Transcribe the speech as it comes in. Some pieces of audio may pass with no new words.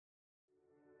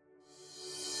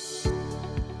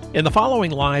In the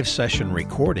following live session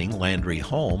recording, Landry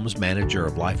Holmes, manager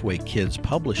of Lifeway Kids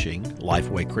Publishing,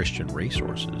 Lifeway Christian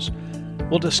Resources,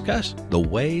 will discuss the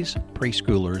ways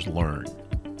preschoolers learn.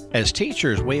 As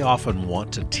teachers, we often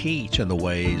want to teach in the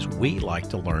ways we like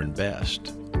to learn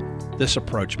best. This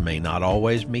approach may not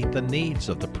always meet the needs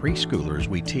of the preschoolers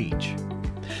we teach.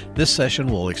 This session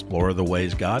will explore the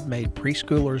ways God made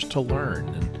preschoolers to learn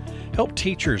and help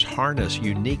teachers harness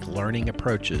unique learning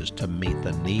approaches to meet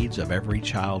the needs of every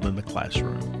child in the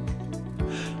classroom.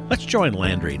 Let's join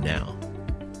Landry now.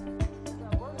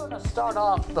 We're going to start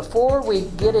off, before we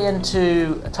get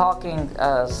into talking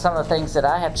some of the things that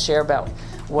I have to share about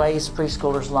ways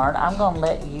preschoolers learn, I'm going to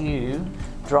let you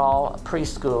draw a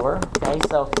preschooler. Okay,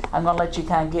 so I'm going to let you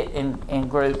kind of get in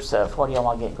groups of, what do y'all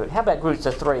want to get in groups? How about groups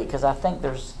of 3? Because I think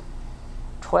there's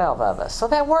 12 of us. So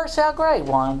that works out great.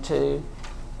 1, 2,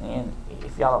 and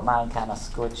if y'all don't mind kind of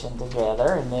squishing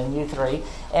together, and then you 3.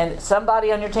 And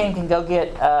somebody on your team can go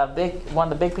get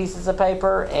one of the big pieces of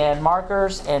paper and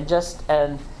markers, and there's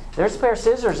a pair of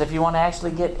scissors if you want to actually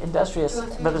get industrious,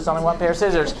 but there's only one pair of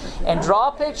scissors. And draw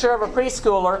a picture of a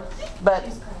preschooler. But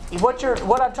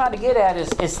what I'm trying to get at is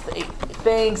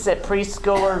things that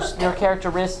preschoolers, their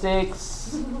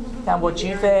characteristics, kind of what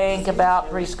you think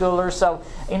about preschoolers. So,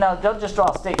 don't just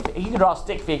draw a stick. You can draw a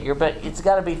stick figure, but it's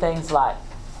got to be things like,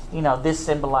 this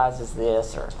symbolizes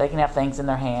this, or they can have things in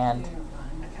their hand.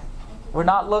 We're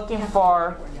not looking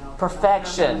for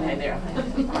perfection.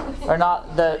 Or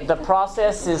not. The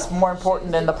process is more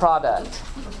important than the product.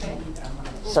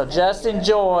 So just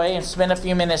enjoy and spend a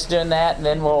few minutes doing that, and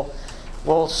then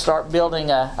we'll start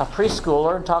building a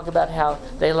preschooler and talk about how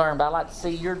they learn. But I'd like to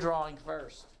see your drawing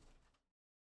first.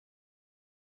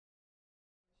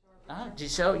 Did you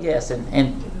show? Yes,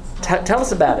 and tell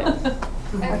us about it.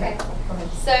 Okay,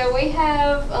 so we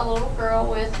have a little girl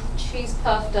with cheese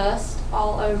puff dust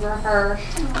all over her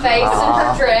face and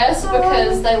her dress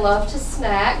because they love to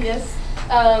snack. Yes.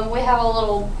 We have a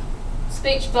little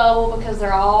speech bubble because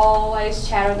they're always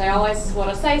chattering. They always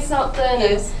want to say something.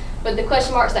 Yes. But the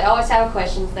question marks, they always have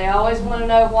questions. They always want to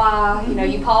know why.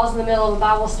 You pause in the middle of the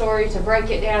Bible story to break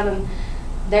it down, and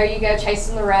there you go,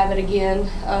 chasing the rabbit again.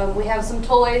 We have some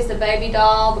toys, the baby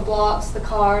doll, the blocks, the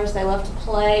cars. They love to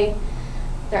play.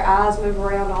 Their eyes move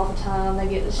around all the time. They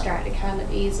get distracted kind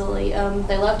of easily.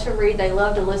 They love to read. They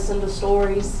love to listen to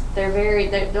stories. They're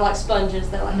like sponges.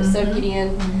 They like to soak it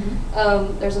in.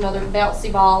 There's another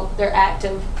bouncy ball. They're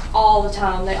active all the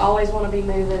time. They always want to be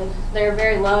moving. They're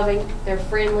very loving. They're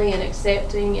friendly and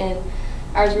accepting. And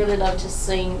ours really love to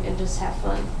sing and just have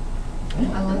fun.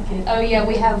 I like it. Oh yeah,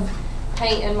 we have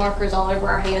paint and markers all over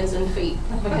our hands and feet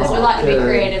because we like to be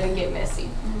creative and get messy.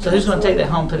 So who's going to take that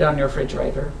home, put it on your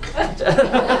refrigerator?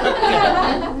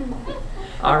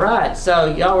 All right,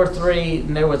 so y'all were 3,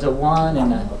 and there was a 1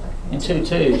 and 2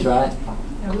 2s, right?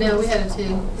 No, we had a 2.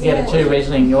 You had a 2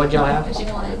 originally, and what did y'all have?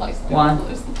 1?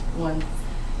 1.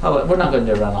 Oh, we're not going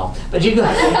to do a runoff, but you go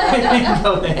ahead.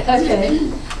 Go ahead. Okay.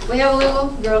 We have a little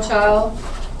girl child,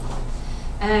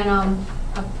 and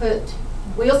I put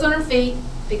wheels on her feet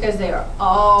because they are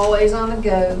always on the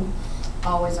go.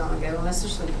 Always on the go, unless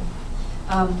they're sleeping.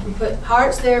 We put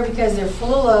hearts there because they're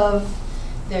full of love.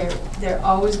 They're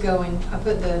always going. I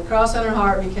put the cross on her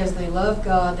heart because they love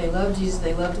God. They love Jesus.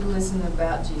 They love to listen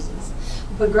about Jesus.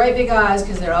 We put great big eyes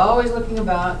because they're always looking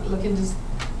to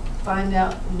find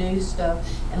out new stuff.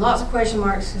 And lots of question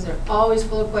marks because they're always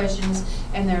full of questions,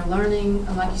 and they're learning.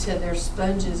 And like you said, they're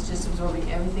sponges, just absorbing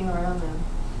everything around them.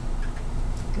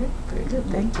 Good, very good.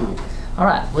 Thank you. All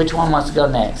right, which one wants to go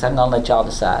next? I'm going to let y'all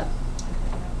decide.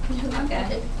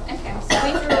 Okay, so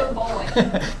we drew a boy.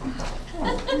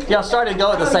 Y'all started to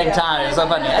go at the same time. It was so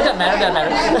funny. It doesn't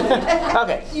matter.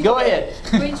 Okay, go ahead.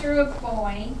 We drew a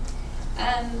boy.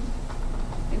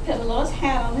 We put a little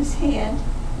hat on his head.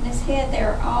 On his head,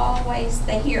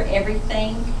 they hear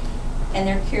everything, and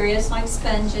they're curious like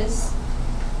sponges.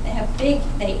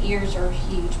 Their ears are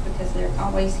huge because they're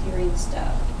always hearing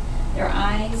stuff. Their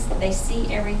eyes, they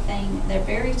see everything. They're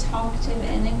very talkative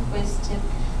and inquisitive.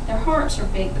 Their hearts are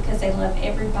big because they love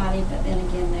everybody, but then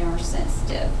again, they are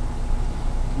sensitive.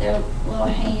 Their little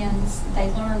hands, they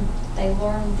learn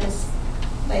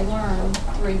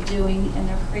through doing, and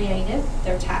they're creative.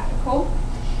 They're tactical.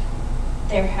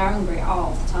 They're hungry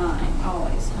all the time,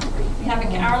 always hungry.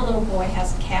 Our little boy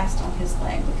has a cast on his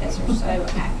leg because they're so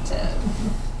active.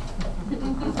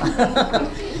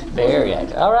 Very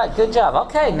active. All right, good job.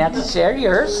 Okay, now to share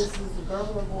yours. This is a girl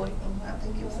or a boy? I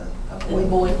think it was a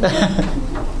boy.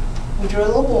 We drew a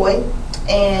little boy,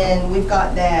 and we've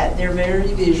got that. They're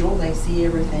very visual. They see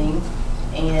everything,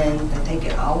 and they take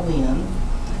it all in.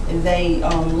 they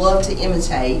love to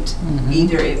imitate. Mhm.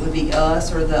 Either it would be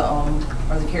us or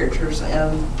the characters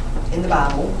in the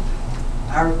Bible.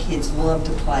 Our kids love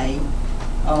to play.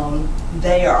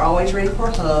 They are always ready for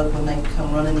a hug when they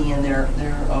come running in. Their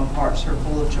hearts are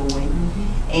full of joy,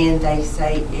 and they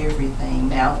say everything.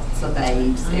 Mouths of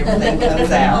babes, everything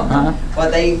comes out.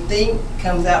 What they think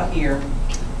comes out here,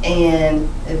 and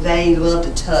they love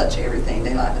to touch everything.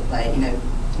 They like to play,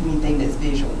 anything that's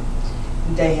visual.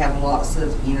 They have lots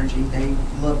of energy. They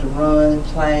love to run and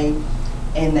play,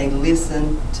 and they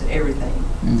listen to everything.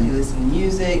 They listen to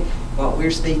music, what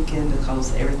we're speaking,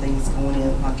 because everything's going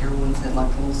in, like everyone said, like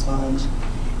a little sponge.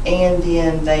 And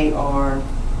then they are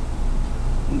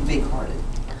big-hearted.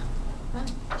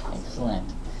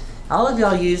 Excellent. All of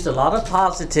y'all used a lot of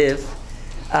positive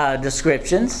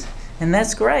descriptions, and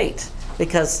that's great,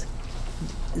 because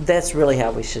that's really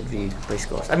how we should view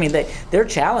preschoolers. I mean, they're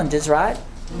challenges, right?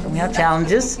 We have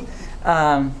challenges.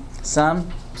 Some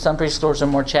preschoolers are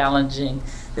more challenging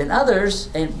than others,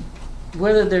 and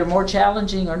whether they're more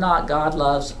challenging or not, God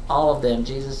loves all of them.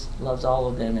 Jesus loves all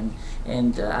of them,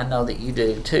 and I know that you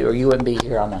do too, or you wouldn't be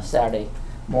here on a Saturday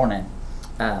morning.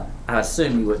 I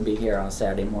assume you wouldn't be here on a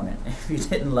Saturday morning if you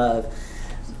didn't love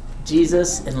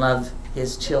Jesus and love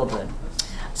His children.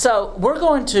 So we're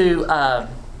going to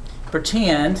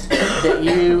pretend that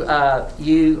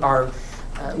you are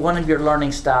one of your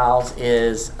learning styles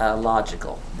is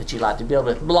logical, that you like to build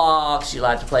with blocks, you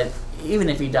like to play, even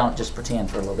if you don't, just pretend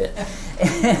for a little bit.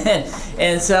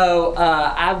 And so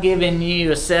I've given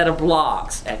you a set of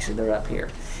blocks. Actually, they're up here.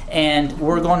 And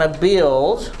we're going to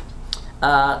build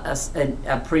a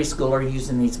preschooler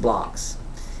using these blocks.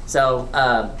 So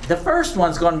the first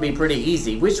one's going to be pretty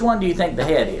easy. Which one do you think the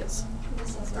head is?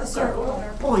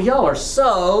 Boy, y'all are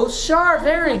so sharp.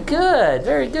 Very good.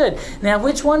 Very good. Now,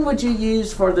 which one would you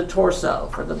use for the torso,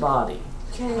 for the body?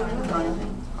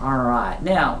 All right.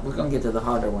 Now, we're going to get to the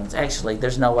harder ones. Actually,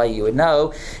 there's no way you would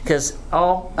know, because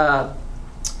all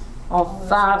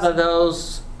 5 of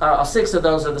those, 6 of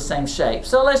those are the same shape.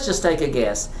 So let's just take a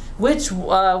guess.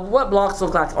 What blocks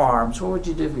look like arms? What would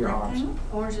you do for your arms?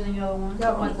 Orange and yellow one.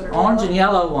 Orange and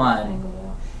yellow one.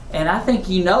 And I think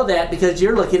you know that because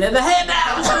you're looking at the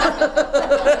handout.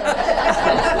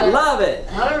 Love it.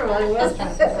 Not everybody was.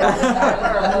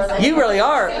 You really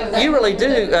are. You really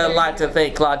do like to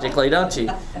think logically, don't you?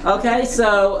 Okay,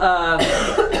 so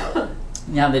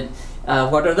now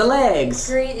what are the legs?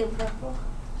 Green and purple.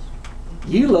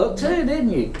 You look too, didn't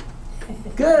you?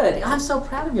 Good. I'm so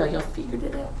proud of y'all. Y'all figured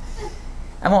it out.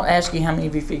 I won't ask you how many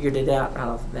of you figured it out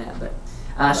of that, but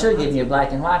I should have given you a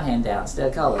black and white handout instead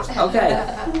of colors. Okay.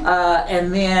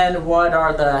 And then what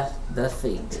are the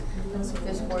feet?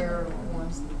 The square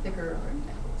ones, thicker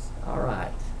rectangles. All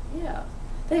right. Yeah.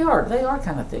 They are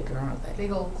kind of thicker, aren't they?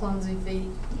 Big old clumsy feet.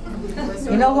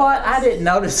 You know what? I didn't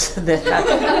notice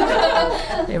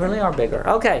that. They really are bigger.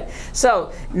 Okay.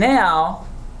 So now,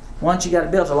 once you got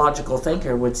it built, a logical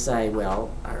thinker would say, well,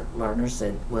 our learner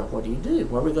said, well, what do you do?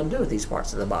 What are we going to do with these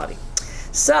parts of the body?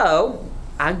 So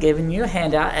I've given you a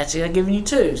handout. Actually, I've given you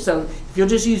 2. So if you'll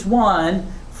just use one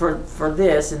for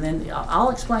this, and then I'll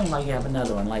explain why you have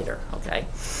another one later, okay?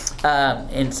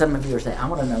 And some of you are saying, I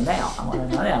want to know now. I want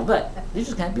to know now. But you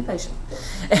just got to be patient.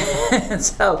 And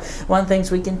so one of the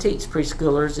things we can teach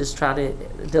preschoolers is try to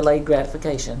delay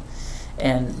gratification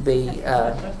and be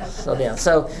slow down.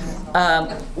 So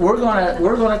we're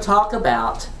gonna talk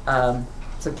about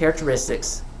some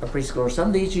characteristics of preschoolers. Some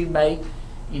of these you may,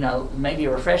 maybe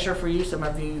a refresher for you. Some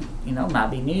of you,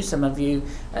 might be new. Some of you,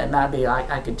 it might be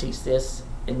I could teach this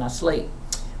in my sleep.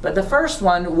 But the first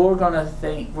one we're gonna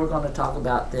talk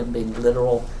about them being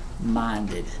literal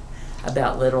minded.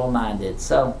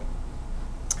 So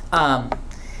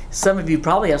some of you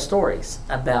probably have stories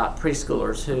about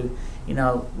preschoolers who,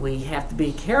 we have to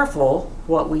be careful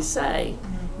what we say.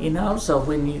 So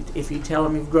if you tell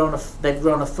them they've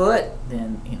grown a foot,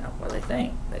 then what do they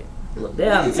think? They look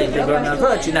down and see if they've grown a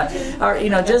foot.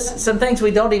 Or just some things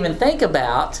we don't even think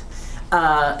about,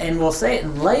 and we'll say it,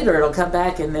 and later it'll come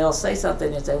back and they'll say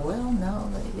something and say, well, no,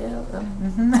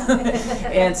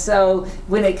 And so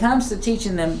when it comes to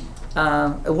teaching them,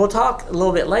 we'll talk a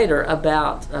little bit later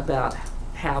about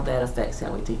how that affects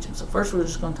how we teach them. So first we're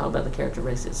just going to talk about the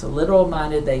characteristics. So literal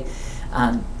minded,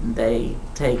 they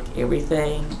take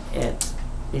everything at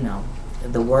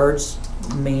the words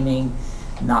meaning,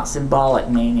 not symbolic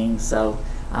meaning. So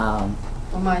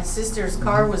Well, my sister's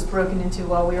car was broken into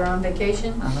while we were on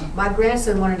vacation. My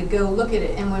grandson wanted to go look at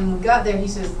it, and when we got there, he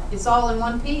says, it's all in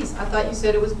one piece. I thought you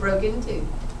said it was broken into.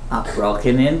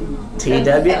 Broken in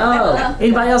TWO.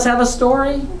 Anybody else have a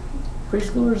story?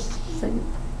 Preschoolers say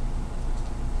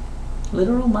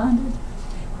literal minded?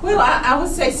 Well, I would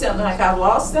say something like, I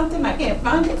lost something, I can't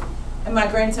find it. And my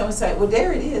grandson would say, well,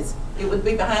 there it is. It would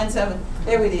be behind something.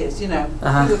 There it is, you know.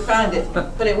 Uh-huh. He would find it.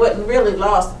 But it wasn't really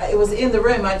lost. It was in the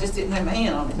room. I just didn't have my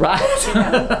hand on it. Right. You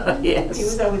know? Yes. He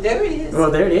was over there. It is. Well,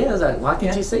 there it is. Why can't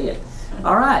Yeah. you see it?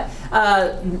 All right.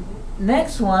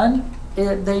 Next one,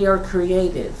 they are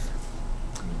creative.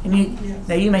 And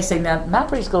now you may say, now my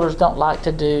preschoolers don't like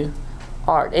to do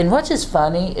art. And what's just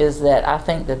funny is that I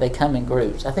think that they come in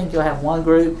groups. I think you'll have one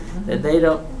group that they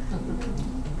don't,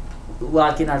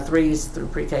 like in our 3s through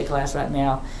pre-K class right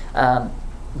now,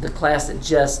 the class that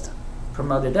just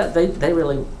promoted up, they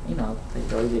really, you know, they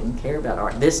really didn't care about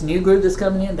art. This new group that's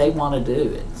coming in, they want to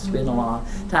do it, spend a lot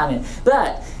of time in.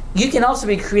 But you can also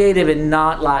be creative and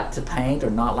not like to paint or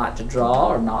not like to draw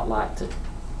or not like to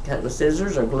cut with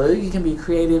scissors or glue. You can be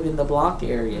creative in the block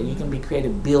area. You can be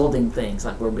creative building things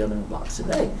like we're building blocks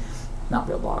today. Not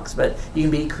real blocks, but you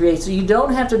can be creative. So you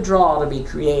don't have to draw to be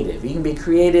creative. You can be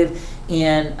creative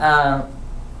in,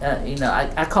 you know,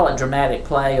 I call it dramatic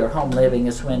play or home living.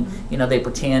 Is when, you know, they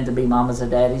pretend to be mamas or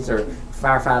daddies or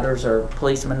firefighters or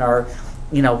policemen or,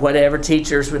 you know, whatever,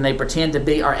 teachers, when they pretend to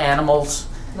be, or animals.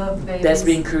 Love the babies. That's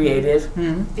being creative.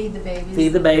 Feed the babies.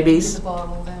 Feed the babies. Get the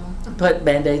bottle down. Put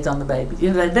Band-Aids on the baby.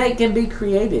 You know, they can be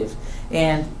creative.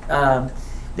 And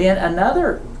then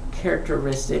another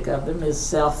characteristic of them is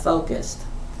self-focused.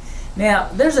 Now,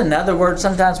 there's another word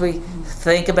sometimes we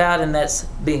think about, and that's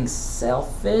being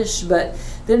selfish, but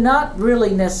they're not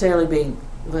really necessarily being,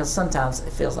 well, sometimes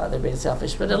it feels like they're being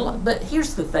selfish, but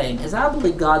here's the thing, is I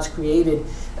believe God's created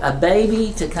a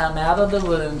baby to come out of the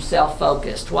womb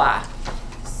self-focused. Why?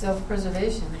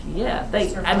 Self-preservation. Yeah,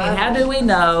 I mean, how do we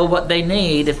know what they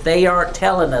need if they aren't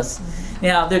telling us?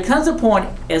 Now, there comes a point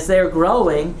as they're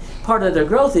growing, part of their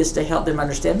growth is to help them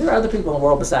understand there are other people in the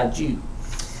world besides you,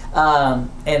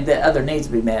 and that other needs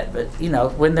to be met. But, you know,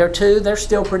 when they're 2, they're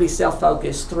still pretty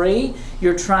self-focused. 3,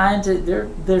 you're trying to,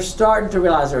 they're starting to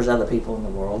realize there's other people in the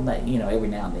world, you know, every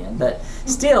now and then. But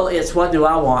still, it's what do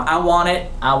I want? I want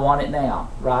it now,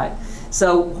 right?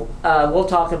 So we'll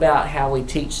talk about how we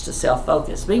teach to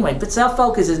self-focus. But anyway, but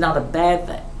self-focus is not a bad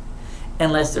thing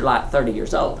unless they're like 30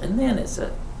 years old, and then it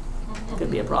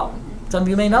could be a problem. Some of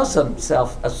you may know some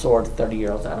self-absorbed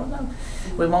 30-year-olds. I don't know.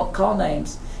 We won't call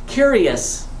names.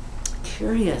 Curious.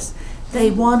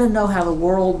 They want to know how the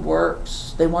world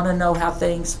works. They want to know how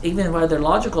things, even whether they're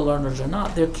logical learners or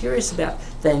not, they're curious about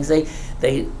things.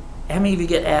 How many of you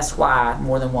get asked why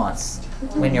more than once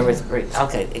when you're with group?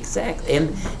 Okay, exactly.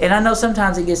 And I know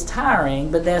sometimes it gets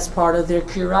tiring, but that's part of their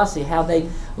curiosity, how they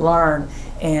learn.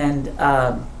 And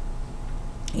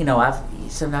you know,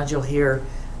 sometimes you'll hear.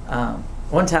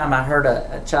 One time I heard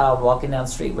a child walking down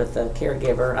the street with a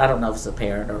caregiver. I don't know if it's a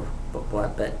parent or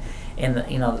what, but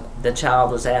you know, the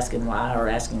child was asking why or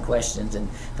asking questions, and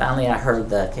finally I heard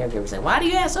the caregiver say, "Why do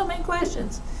you ask so many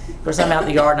questions?" Of course, I'm out in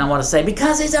the yard and I want to say,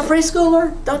 "Because he's a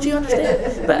preschooler. Don't you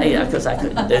understand?" But you know, of course, I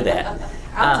couldn't do that.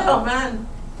 I'll tell mine,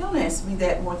 don't ask me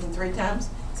that more than 3 times.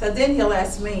 So then he'll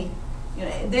ask me, you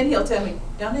know, and then he'll tell me,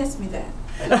 don't ask me that.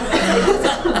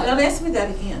 Don't ask me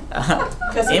that again.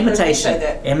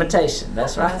 Imitation,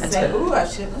 that's right. I say, ooh, I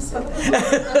shouldn't have said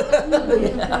that.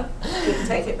 Yeah. Couldn't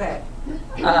take it back.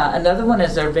 Another one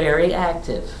is they're very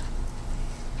active.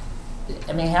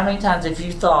 I mean, how many times have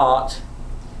you thought,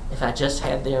 if I just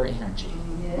had their energy?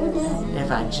 Yes.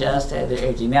 If I just had their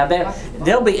energy. Now,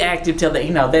 they'll be active till they,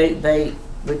 you know,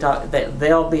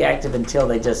 they'll be active until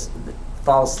they just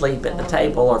fall asleep at the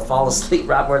table or fall asleep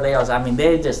right where they are. I mean,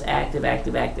 they're just active.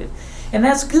 And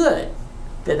that's good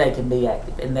that they can be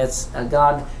active. And that's,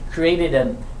 God created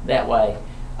them that way.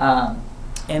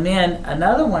 And then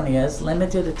another one is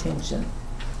limited attention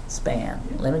span.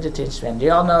 Do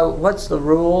y'all know what's the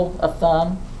rule of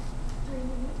thumb?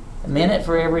 A minute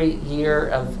for every year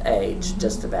of age,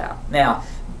 just about. Now,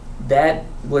 that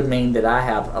would mean that I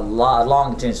have a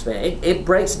long attention span. It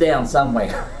breaks down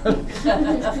somewhere.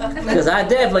 Because I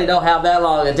definitely don't have that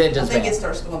long attention span. I think it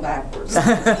starts going backwards.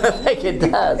 I think it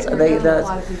does. And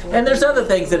there's other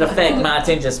things that affect my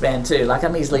attention span too. Like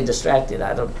I'm easily distracted.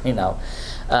 I don't, you know.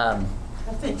 I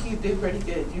think you do pretty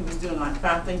good. You was doing like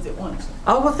 5 things at once.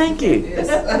 Oh, well, thank you. Yes.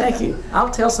 Thank you. I'll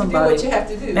tell somebody. You do what you have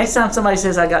to do. Next time somebody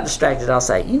says I got distracted, I'll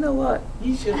say, you know what?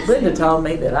 You should have Linda told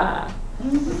me that I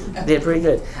did pretty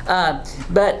good.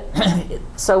 But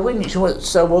so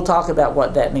we'll talk about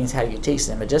what that means, how you teach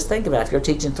them. But just think about it. If you're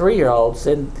teaching 3-year-olds,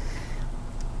 then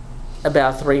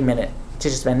about 3-minute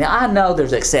attention span. Now I know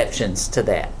there's exceptions to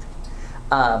that,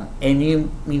 and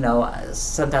you know,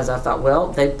 sometimes I thought,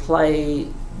 well, they're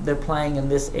playing in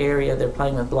this area, they're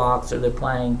playing with blocks, or they're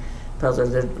playing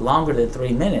puzzles. They're longer than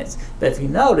 3 minutes. But if you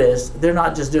notice, they're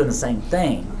not just doing the same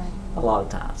thing. a lot of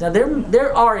times. Now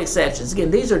there are exceptions.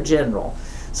 Again, these are general.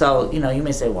 So, you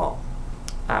may say, well,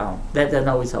 that doesn't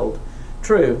always hold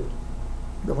true.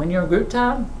 But when you're in group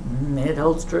time, it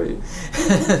holds true.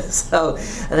 So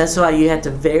that's why you have to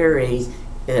vary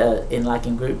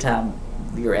in group time,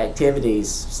 your activities,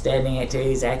 standing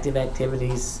activities, active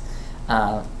activities,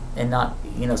 and not,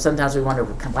 sometimes we wonder,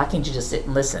 why can't you just sit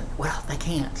and listen? Well, they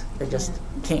can't. They just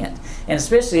can't. And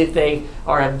especially if they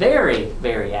are a very,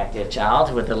 very active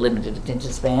child with a limited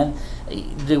attention span,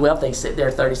 do well if they sit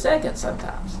there 30 seconds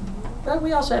sometimes. But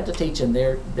we also have to teach them.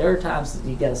 There are times that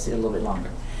you got to sit a little bit longer.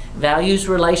 Values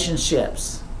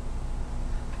relationships.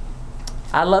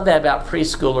 I love that about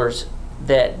preschoolers,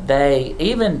 that they,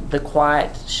 even the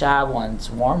quiet, shy ones,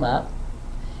 warm up,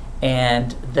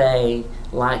 and they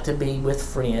like to be with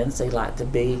friends. They like to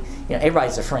be,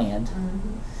 everybody's a friend.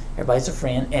 Everybody's a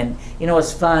friend. And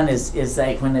what's fun is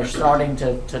they, when they're starting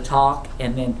to talk,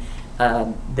 and then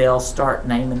they'll start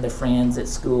naming their friends at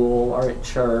school or at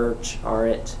church or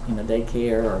at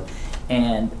daycare,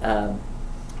 and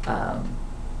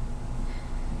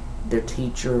their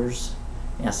teachers.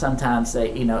 Sometimes they,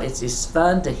 it's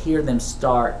fun to hear them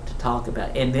start to talk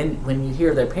about it. And then when you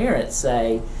hear their parents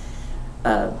say,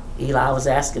 Eli was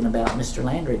asking about Mr.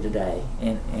 Landry today,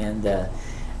 and I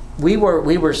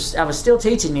was still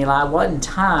teaching Eli. It wasn't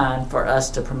time for us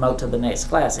to promote to the next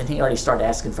class, and he already started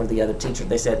asking for the other teacher.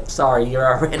 They said, sorry, you're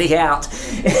already out.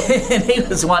 And he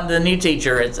was wanting the new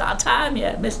teacher. It's not time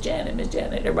yet. Miss Janet.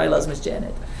 Everybody loves Miss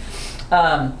Janet.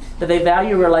 But they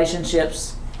value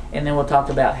relationships, and then we'll talk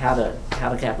about how to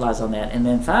capitalize on that. And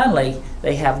then finally,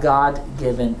 they have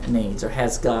God-given needs, or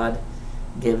has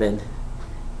God-given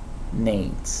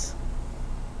needs.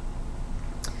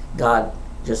 God,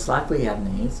 just like we have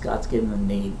needs, God's given them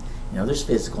need. There's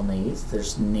physical needs.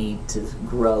 There's need to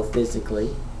grow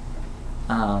physically.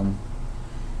 And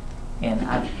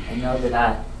I know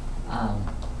that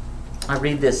I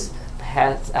read this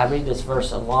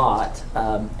verse a lot,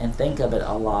 and think of it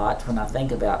a lot when I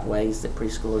think about ways that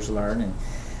preschoolers learn. And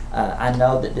I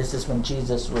know that this is when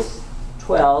Jesus was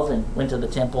 12 and went to the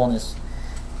temple, and his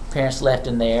parents left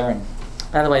him there. And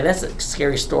by the way, that's a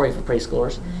scary story for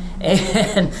preschoolers.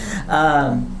 And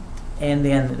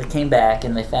then they came back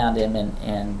and they found him,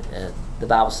 and the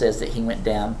Bible says that he went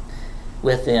down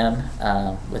with them,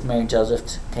 with Mary and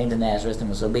Joseph, came to Nazareth and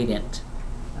was obedient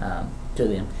to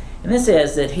them. And it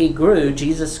says that he grew,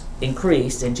 Jesus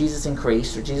increased, or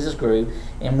Jesus grew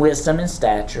in wisdom and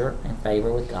stature and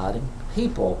favor with God and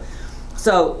people.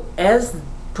 So as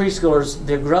preschoolers,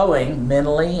 they're growing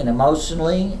mentally and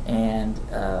emotionally and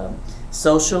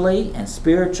socially and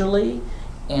spiritually,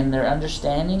 in their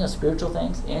understanding of spiritual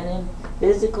things, and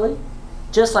physically,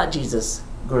 just like Jesus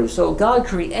grew. So God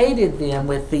created them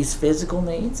with these physical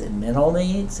needs and mental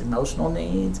needs, emotional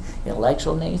needs,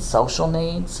 intellectual needs, social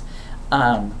needs.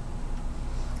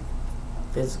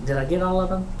 Did I get all of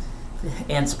them?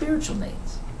 And spiritual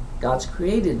needs. God's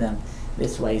created them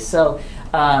this way. So,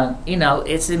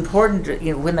 it's important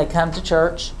to, when they come to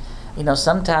church,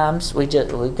 sometimes we've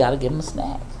got to give them a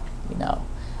snack,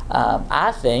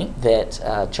 I think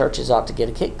that churches ought to get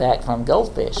a kickback from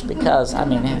Goldfish, because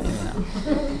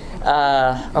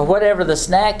or whatever the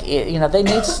snack is, they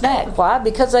need snack. Why?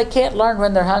 Because they can't learn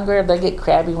when they're hungry, or they get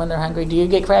crabby when they're hungry. Do you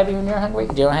get crabby when you're hungry?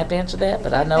 You don't have to answer that,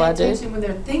 but I know I do. When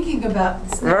they're thinking about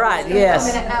the snack, right?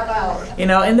 Yes. In a half hour.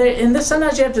 And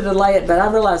sometimes you have to delay it. But I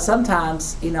realize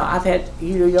sometimes, I've had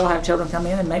you'll have children come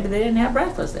in and maybe they didn't have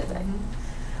breakfast that day.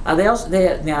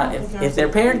 If their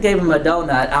parent gave them a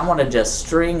donut, I want to just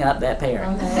string up that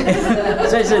parent.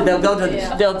 So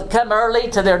they'll come early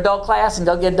to their adult class and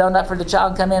go get a donut for the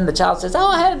child and come in. The child says, "Oh,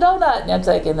 I had a donut," and I'm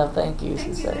thinking, "No, thank you."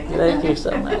 Thank you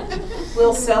so much.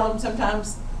 We'll sell them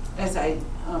sometimes as a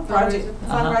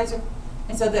fundraiser,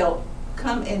 and so they'll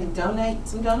come and donate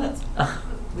some donuts.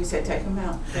 We say, take them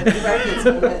out. Everybody gets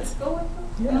donuts.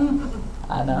 Yeah,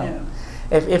 I know. Yeah.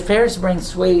 If parents bring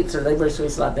sweets, or they bring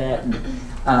sweets like that,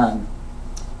 and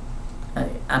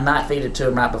I might feed it to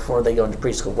them right before they go into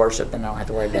preschool worship, and I don't have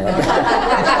to worry about it.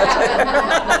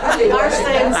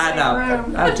 I know,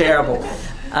 I'm terrible.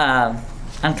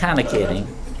 I'm kind of kidding.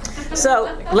 So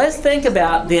let's think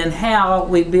about then how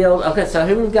we build. Okay, so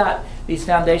here we've got these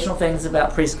foundational things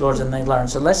about preschoolers and they learn.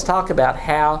 So let's talk about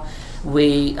how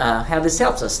this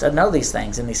helps us to know these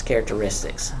things and these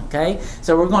characteristics. Okay,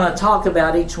 so we're going to talk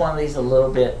about each one of these a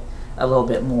little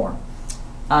bit more.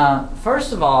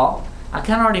 First of all, I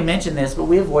kind of already mentioned this, but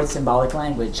we avoid symbolic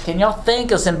language. Can y'all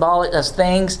think of symbolic as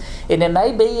things, and it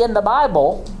may be in the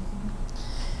Bible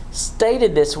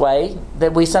stated this way,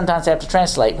 that we sometimes have to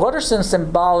translate? What are some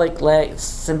symbolic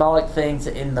things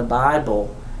in the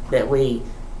Bible that we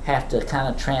have to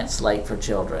kind of translate for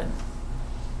children?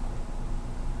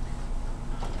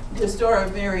 The story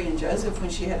of Mary and Joseph when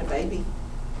she had a baby.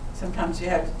 Sometimes you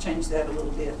have to change that a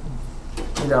little bit.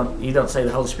 You don't say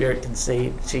the Holy Spirit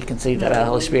conceived. She conceived out of the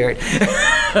Holy Spirit.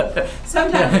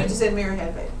 Sometimes we just said Mary had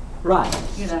a baby. Right.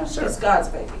 Sure. It's God's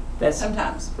baby. That's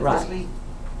sometimes because right. we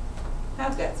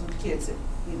have got some kids that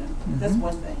that's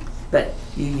one thing. But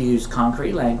you use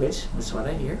concrete language. That's what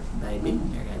I hear. Baby,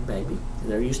 Mary had a baby.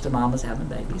 They're used to mamas having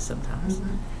babies sometimes.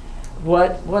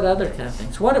 What other kind of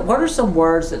things? What are some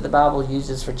words that the Bible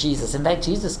uses for Jesus? In fact,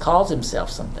 Jesus calls himself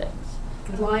some things.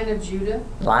 Lion of Judah.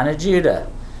 Lion of Judah.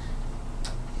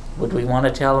 Would we want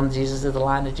to tell them Jesus is the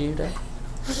Lion of Judah?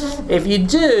 If you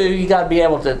do, you got to be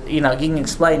able to, you can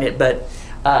explain it. But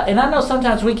and I know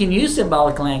sometimes we can use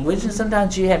symbolic language, and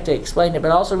sometimes you have to explain it,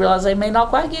 but also realize they may not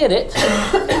quite get it.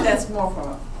 That's more from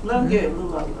a little good, a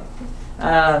little over.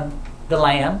 The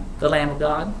Lamb of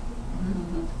God.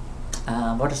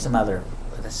 What are some other?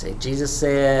 Let's see. Jesus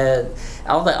said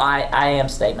all the I am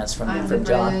statements from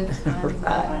John. Right.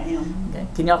 I am. Okay.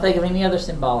 Can y'all think of any other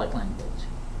symbolic language?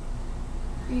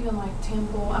 Even like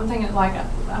temple. I'm thinking like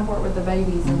I work with the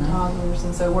babies and toddlers,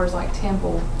 and so words like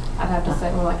temple, I'd have to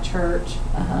say more like church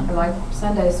or like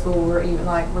Sunday school, or even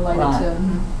like related to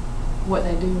what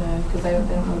they do know, because they don't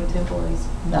know what a temple is.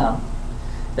 No,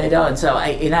 they don't. So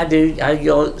I do.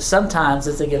 Sometimes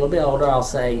as they get a little bit older, I'll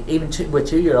say even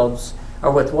with 2-year-olds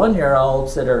or with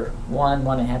 1-year-olds that are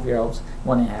 1.5-year-olds.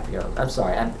 1.5-year-olds. I'm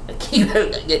sorry.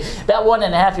 About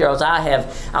 1.5-year-olds.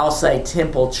 I'll say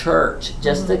temple church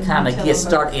just to kind of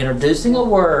start introducing a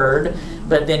word,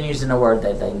 but then using a word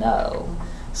that they know.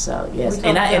 So yes,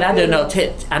 and I do know.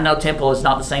 I know temple is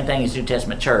not the same thing as New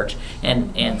Testament church,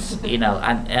 and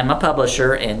I'm a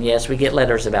publisher, and yes, we get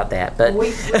letters about that. But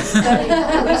we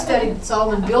studied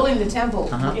Solomon building the temple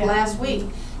last week,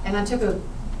 and I took a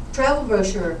travel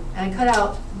brochure and I cut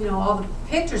out all the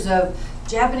pictures of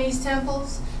Japanese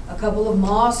temples, a couple of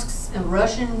mosques, and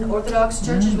Russian Orthodox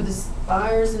churches with the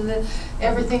spires and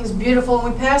everything's beautiful.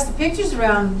 And we passed the pictures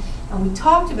around, and we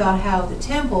talked about how the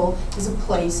temple is a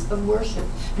place of worship.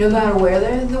 No matter where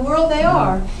in the world they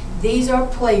are, these are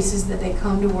places that they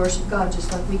come to worship God,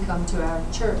 just like we come to our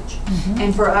church.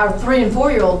 And for our 3- and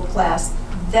 4-year-old class,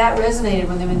 that resonated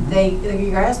with them, and they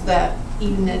grasped that,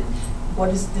 even that.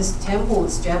 What is this temple?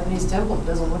 This Japanese temple. It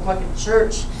doesn't look like a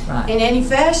church in any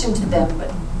fashion to them,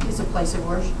 but it's a place of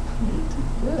worship.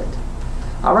 Good.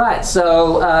 All right,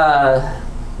 so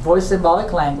voice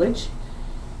symbolic language.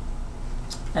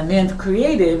 And then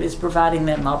creative is providing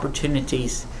them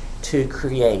opportunities to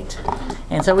create.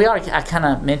 And so I kind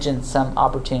of mentioned some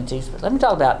opportunities, but let me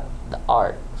talk about the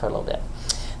art for a little bit.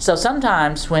 So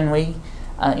sometimes when we,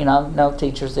 know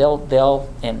teachers, they'll,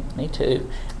 and me too,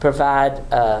 provide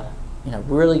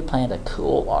really planned a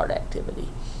cool art activity.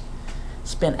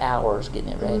 Spend hours getting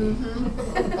it ready.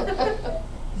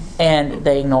 And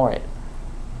they ignore it.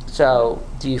 So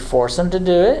do you force them to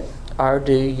do it? Or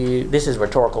do you, this is a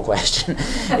rhetorical question,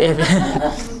 if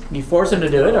you force them to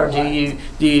do it, or do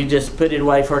you just put it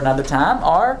away for another time?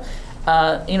 Or,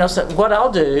 so what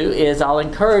I'll do is I'll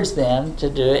encourage them to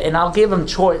do it, and I'll give them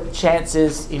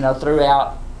chances,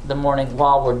 throughout the morning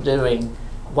while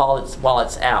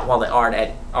it's out, while the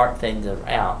art things are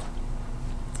out.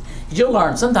 You'll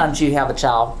learn, sometimes you have a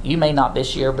child, you may not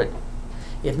this year, but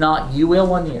if not, you will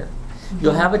one year.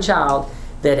 You'll have a child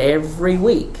that every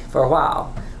week for a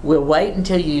while will wait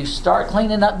until you start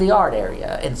cleaning up the art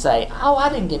area and say, oh, I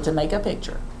didn't get to make a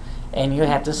picture. And you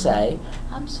have to say,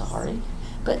 I'm sorry.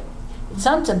 But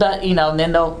and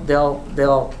then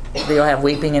they'll have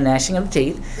weeping and gnashing of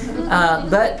teeth.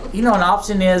 But an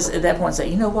option is at that point say,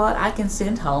 you know what, I can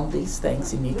send home these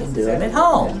things and you can do them at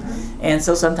home. And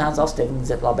so sometimes I'll stick them in a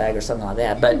Ziploc bag or something like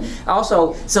that. But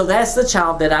also, so that's the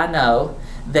child that I know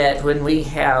that when we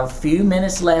have few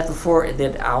minutes left before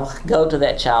that, I'll go to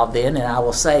that child then and I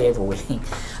will say every week,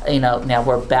 now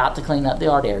we're about to clean up the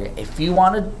art area. If you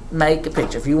want to make a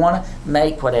picture, if you want to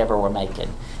make whatever we're making,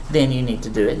 then you need to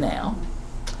do it now.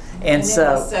 And so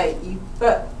I'll say,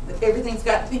 but everything's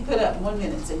got to be put up in 1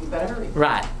 minute, so you better hurry.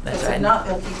 Right, that's right. If not,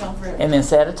 they'll keep on forever. And then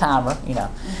set a timer, and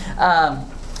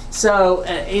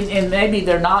maybe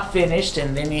they're not finished,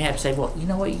 and then you have to say, well, you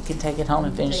know what, you can take it home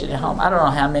and finish it at home. I don't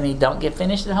know how many don't get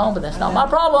finished at home, but that's not my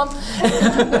problem.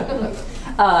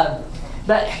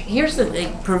 But here's the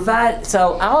thing,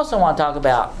 so I also want to talk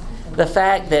about the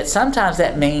fact that sometimes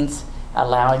that means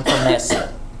allowing for messy.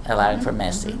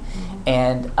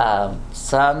 And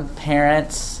some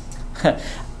parents,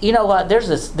 you know what,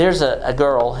 there's a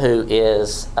girl who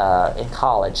is in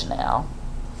college now,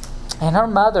 And her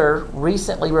mother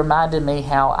recently reminded me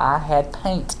how I had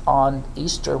paint on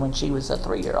Easter when she was a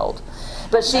 3-year-old.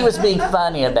 But she was being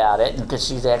funny about it, because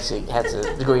she actually has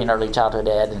a degree in early childhood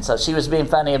ed, and so she was being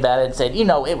funny about it and said,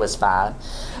 it was fine.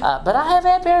 But I have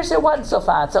had parents that wasn't so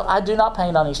fine, so I do not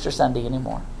paint on Easter Sunday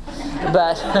anymore.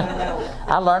 But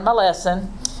I learned my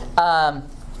lesson.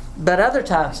 But other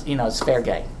times, it's fair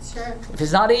game. Sure. If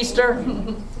it's not Easter,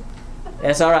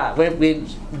 it's all right. We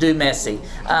do messy.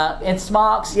 And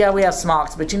smocks, we have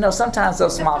smocks, but sometimes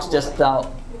those smocks just don't.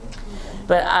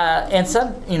 But and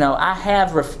some, I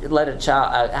have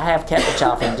I have kept a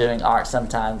child from doing art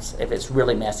sometimes if it's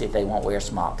really messy, if they won't wear a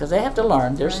smock, because they have to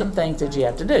learn. There's some things that you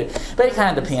have to do, but it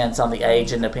kind of depends on the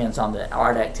age and depends on the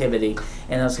art activity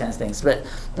and those kinds of things. But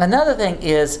another thing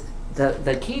is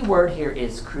the key word here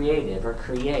is creative or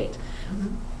create.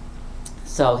 Mm-hmm.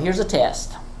 So here's a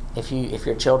test. If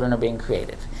your children are being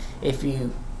creative,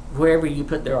 wherever you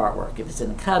put their artwork, if it's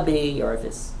in a cubby or if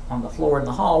it's on the floor in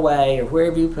the hallway or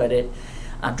wherever you put it,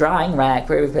 a drying rack,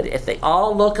 wherever you put it, if they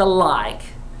all look alike,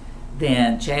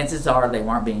 then chances are they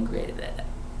weren't being creative at it.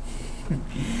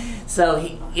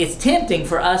 So it's tempting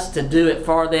for us to do it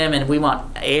for them, and we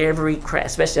want every craft,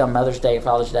 especially on Mother's Day or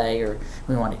Father's Day, or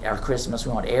we want our Christmas,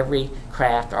 we want every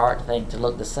craft or art thing to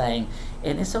look the same,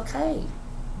 and it's okay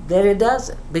that it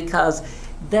doesn't, because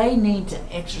they need to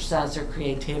exercise their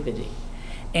creativity.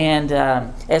 And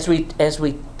as we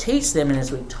teach them and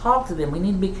as we talk to them, we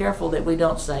need to be careful that we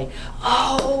don't say,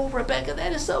 "Oh, Rebecca,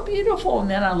 that is so beautiful," and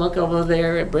then I look over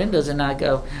there at Brenda's and I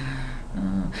go,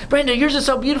 "Brenda, yours is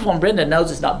so beautiful," and Brenda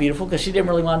knows it's not beautiful because she didn't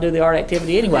really want to do the art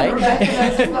activity anyway.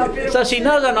 So she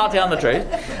knows I'm not telling the truth.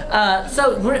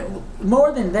 So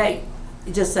more than that,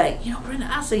 just say, "Brenda,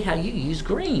 I see how you use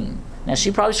green." Now,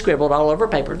 she probably scribbled all over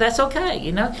paper. That's okay, do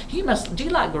you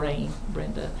like green,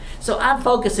 Brenda? So I'm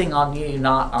focusing on you,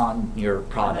 not on your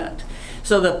product.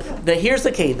 So here's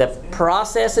the key. The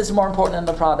process is more important than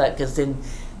the product, because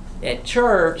at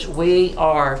church, we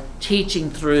are teaching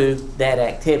through that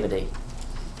activity.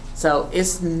 So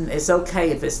it's okay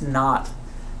if it's not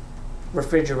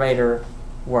refrigerator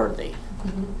worthy.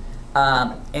 Mm-hmm.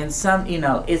 And some,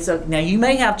 now you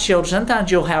may have children, sometimes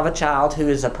you'll have a child who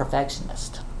is a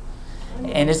perfectionist.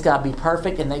 And it's got to be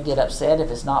perfect, and they get upset if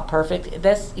it's not perfect.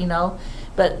 That's,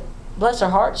 but bless her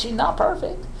heart, she's not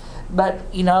perfect. But,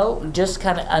 just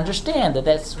kind of understand that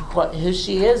that's who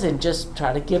she is, and just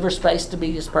try to give her space to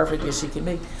be as perfect as she can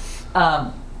be.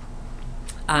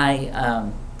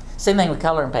 Same thing with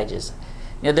coloring pages.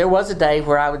 There was a day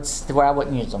where I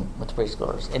wouldn't use them with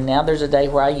preschoolers, and now there's a day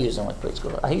where I use them with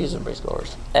preschoolers. I use them with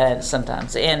preschoolers, and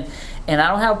sometimes, and I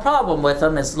don't have a problem with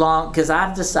them as long because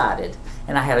I've decided.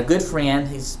 And I had a good friend,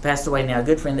 he's passed away now, a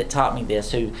good friend that taught me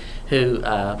this, who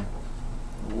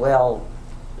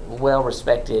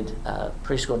well-respected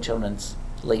preschool and children's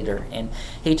leader, and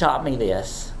he taught me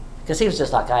this, because he was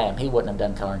just like I am. He wouldn't have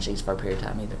done coloring sheets for a period of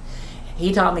time either.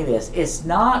 He taught me this. It's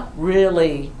not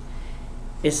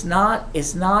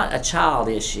a child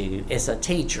issue, it's a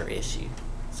teacher issue.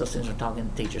 So since we're talking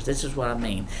to teachers, this is what I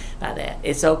mean by that.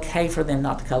 It's okay for them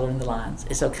not to color in the lines.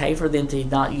 It's okay for them to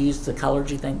not use the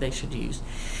colors you think they should use.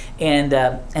 And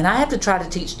I have to try to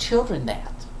teach children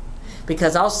that.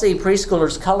 Because I'll see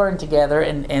preschoolers coloring together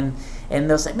and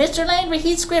they'll say, "Mr. Landry,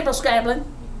 he's scrabbling."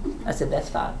 I said, "That's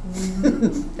fine."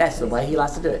 That's the way he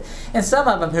likes to do it. And some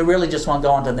of them who really just want to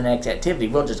go on to the next activity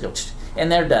will just go,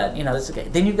 and they're done. That's okay.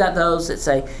 Then you've got those that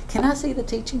say, "Can I see the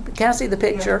teaching? Can I see the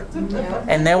picture?" Yeah.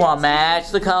 And they want to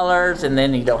match the colors, and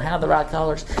then you don't have the right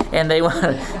colors, and they want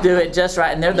to do it just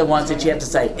right. And they're the ones that you have to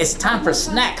say, "It's time for a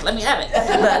snack. Let me have it."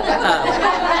 But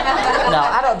no,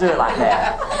 I don't do it like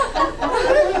that.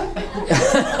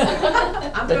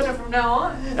 I'm doing it from now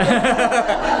on.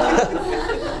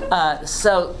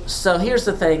 So here's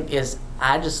the thing: is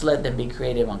I just let them be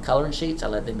creative on coloring sheets. I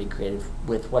let them be creative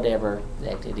with whatever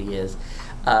the activity is,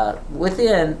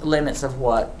 within limits of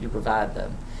what you provide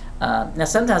them. Now,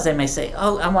 sometimes they may say,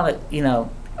 "Oh, I want to,"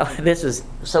 this was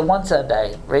so one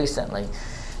Sunday recently.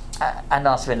 I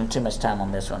know I'm spending too much time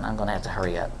on this one. I'm going to have to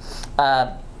hurry up.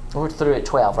 We're through at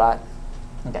 12, right?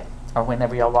 Okay, or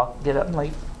whenever y'all get up and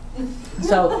leave.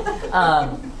 So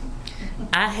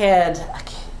I had,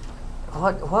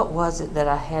 what was it that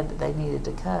I had that they needed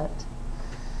to cut?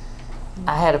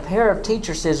 I had a pair of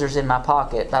teacher scissors in my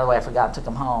pocket. By the way, I forgot and took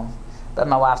them home. But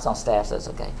my wife's on staff, so it's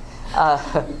okay.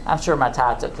 I'm sure my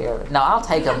tie took care of it. No, I'll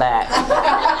take them back.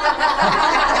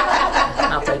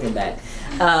 I'll take them back.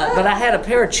 But I had a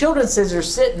pair of children's scissors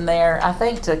sitting there, I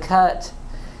think, to cut,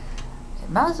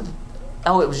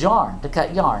 it was yarn, to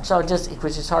cut yarn. So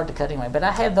which is hard to cut anyway. But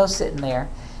I had those sitting there.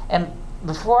 And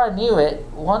before I knew it,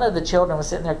 one of the children was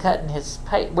sitting there cutting his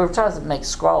paper. We were trying to make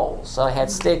scrolls, so I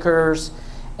had stickers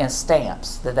and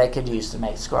stamps that they could use to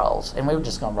make scrolls, and we were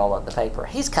just going to roll up the paper.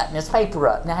 He's cutting his paper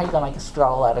up. Now how you going to make a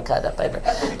scroll out of cut up paper?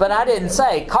 But I didn't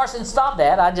say, Carson, stop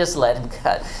that. I just let him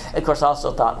cut. Of course, I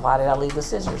also thought, why did I leave the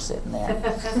scissors sitting there?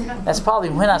 That's probably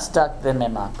when I stuck them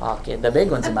in my pocket. The big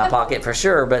one's in my pocket for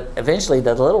sure, but eventually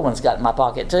the little ones got in my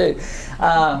pocket too.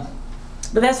 But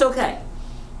that's okay.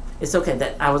 It's okay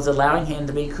that I was allowing him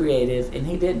to be creative, and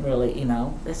he didn't really,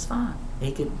 that's fine.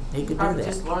 He could do that.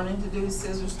 Just learning to do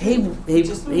scissors.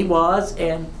 He was,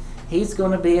 and he's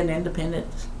going to be an independent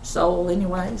soul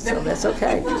anyway, so that's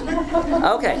okay.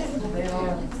 Okay.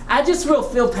 I just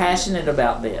feel passionate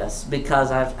about this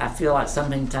because I feel like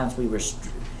sometimes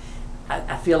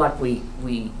I feel like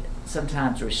we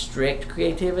sometimes restrict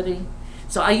creativity.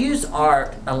 So I use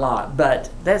art a lot, but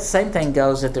that same thing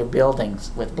goes if they're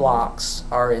buildings with blocks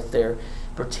or if they're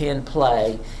pretend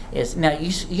play. Now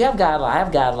you have guidelines. I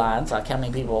have guidelines like how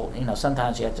many people.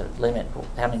 Sometimes you have to limit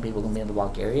how many people can be in the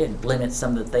block area and limit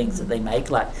some of the things that they make.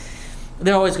 Like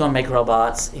they're always going to make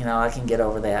robots. I can get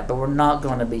over that, but we're not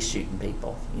going to be shooting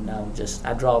people. Just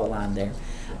I draw the line there.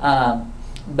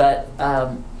 But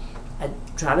I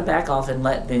try to back off and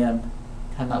let them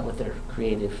come up with their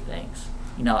creative things.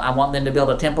 I want them to build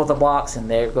a temple with the blocks, and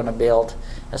they're going to build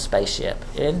a spaceship.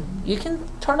 And you can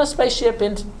turn a spaceship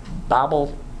into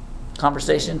Bible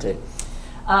conversation too.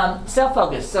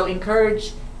 Self-focus. So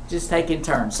encourage just taking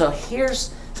turns. So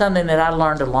here's something that I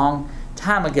learned a long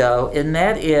time ago, and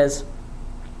that is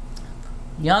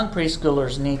young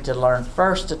preschoolers need to learn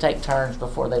first to take turns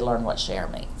before they learn what share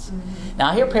means. Mm-hmm. Now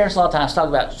I hear parents a lot of times talk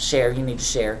about share, you need to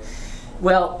share.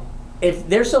 Well, if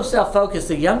they're so self-focused,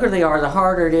 the younger they are, the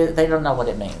harder it is. They don't know what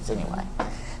it means anyway.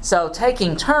 So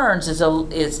taking turns is a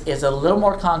little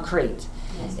more concrete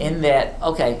in that,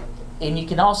 okay, and you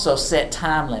can also set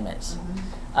time limits.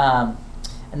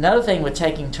 Another thing with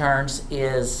taking turns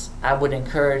is I would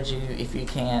encourage you, if you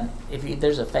can,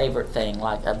 there's a favorite thing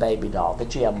like a baby doll,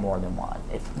 that you have more than one.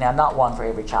 Now, not one for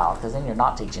every child, because then you're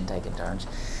not teaching taking turns,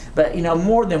 but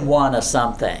more than one of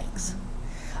some things.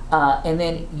 And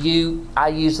then I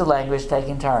use the language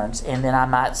taking turns, and then I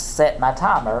might set my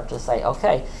timer to say,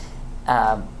 okay,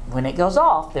 when it goes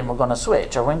off, then we're going to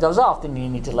switch, or when it goes off, then you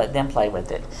need to let them play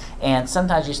with it. And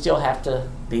sometimes you still have to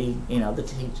be,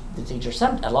 the teacher.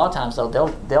 A lot of times, though,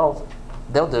 they'll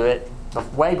do it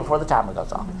way before the timer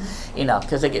goes off,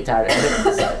 because they get tired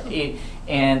of it.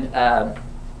 And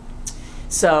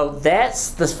so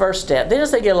that's the first step. Then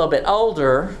as they get a little bit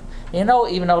older,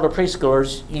 even older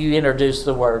preschoolers, you introduce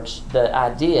the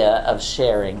idea of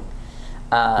sharing,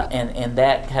 and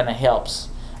that kind of helps,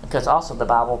 because also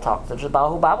there's a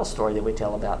whole Bible story that we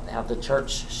tell about how the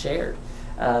church shared,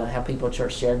 how people in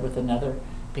church shared with another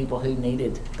people who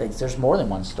needed things. There's more than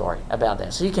one story about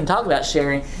that. So you can talk about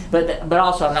sharing, but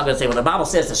also I'm not going to say, well, the Bible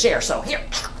says to share, so here,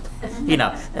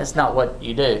 that's not what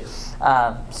you do.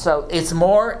 So it's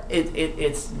more.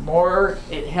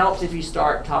 It helps if you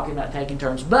start talking about taking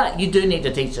turns, but you do need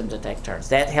to teach them to take turns.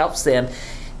 That helps them,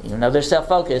 even though they're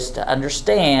self-focused, to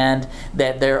understand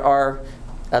that there are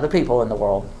other people in the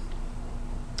world.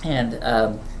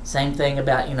 And same thing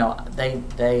about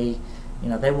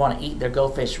they want to eat their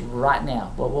goldfish right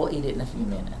now. Well, we'll eat it in a few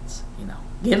minutes.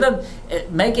 Give them,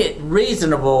 make it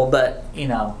reasonable, but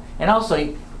and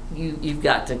also. You've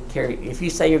got to carry. If you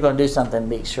say you're going to do something,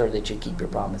 make sure that you keep your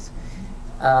promise.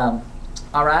 All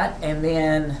right, and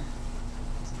then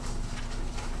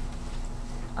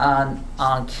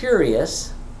on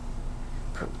curious,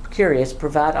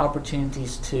 provide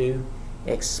opportunities to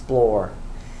explore.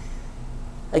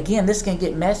 Again, this can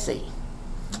get messy.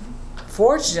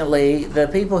 Fortunately, the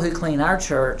people who clean our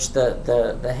church,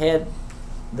 the head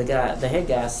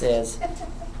guy says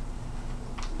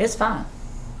it's fine.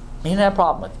 He didn't have a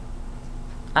problem with it.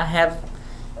 I have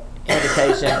had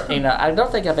occasion, I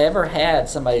don't think I've ever had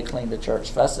somebody clean the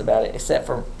church fuss about it, except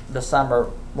for the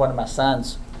summer. One of my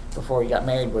sons, before he got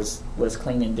married, was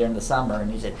cleaning during the summer,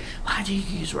 and he said, "Why do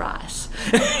you use rice?"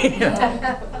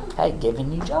 Hey,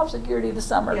 giving you job security this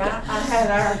summer. Yeah, I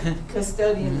had our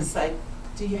custodian to say,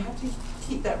 "Do you have to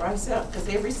keep that rice out? Because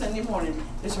every Sunday morning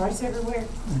there's rice everywhere."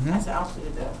 I said, "I'll put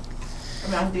it up."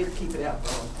 I did keep it out.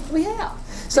 We have.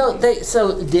 So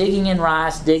digging in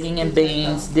rice, digging in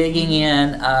beans, digging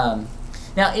in.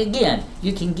 Now again,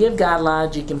 you can give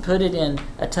guidelines. You can put it in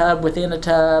a tub within a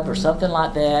tub or something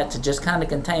like that to just kind of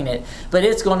contain it. But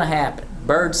it's going to happen.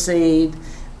 Bird seed,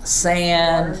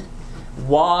 sand,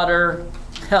 water.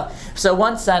 So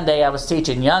one Sunday I was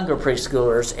teaching younger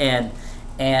preschoolers, and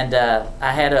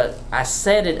I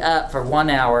set it up for 1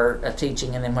 hour of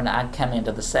teaching, and then when I come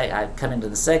into the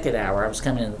second hour, I was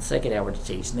coming into the second hour to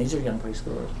teach, and these are young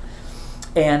preschoolers.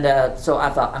 And so I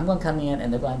thought, I'm going to come in,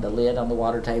 and they're going to have the lid on the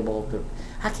water table. But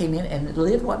I came in, and the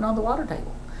lid wasn't on the water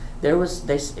table.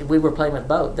 We were playing with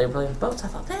boats. They were playing with boats. I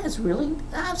thought,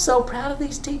 I'm so proud of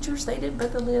these teachers. They didn't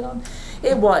put the lid on.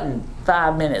 It wasn't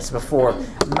 5 minutes before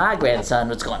my grandson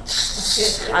was going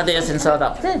like this, and so I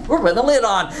thought, we're putting the lid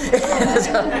on.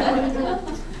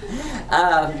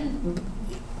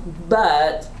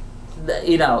 But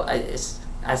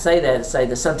I say that to say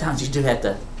that sometimes you do have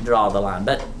to draw the line.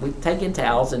 But we take in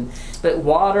towels, but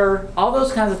water, all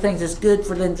those kinds of things is good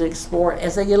for them to explore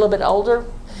as they get a little bit older.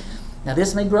 Now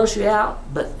this may gross you out,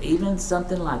 but even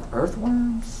something like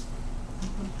earthworms.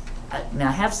 I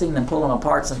have seen them pull them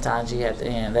apart sometimes. You have to,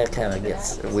 and that kind of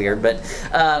gets weird. But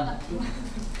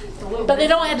they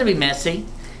don't have to be messy.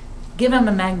 Give them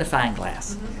a magnifying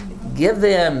glass. Give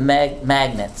them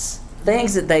magnets,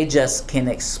 things that they just can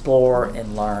explore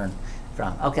and learn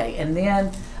from. Okay, and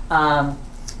then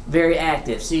very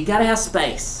active. So you got to have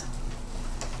space.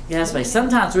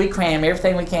 Sometimes we cram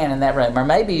everything we can in that room, or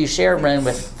maybe you share a room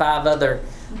with 5 other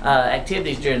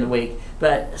activities during the week.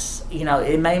 But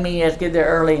it may mean you have to get there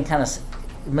early and kind of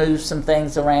move some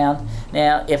things around.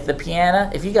 Now, if you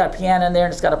got a piano in there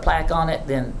and it's got a plaque on it,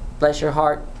 then bless your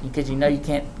heart, because you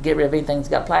can't get rid of anything that's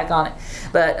got a plaque on it.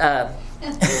 But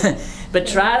but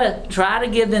try to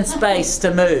give them space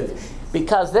to move,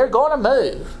 because they're going to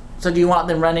move. So do you want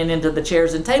them running into the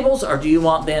chairs and tables, or do you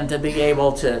want them to be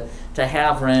able to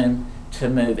have room to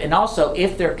move? And also,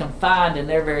 if they're confined and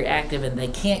they're very active and they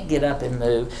can't get up and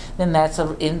move, then that's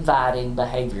inviting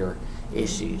behavior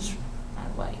issues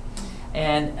right away.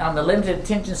 And on the limited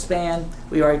attention span,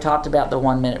 we already talked about the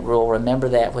 1 minute rule. Remember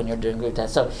that when you're doing group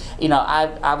tasks. So,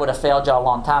 I would have failed y'all a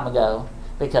long time ago,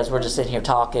 because we're just sitting here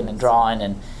talking and drawing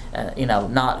and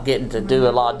not getting to do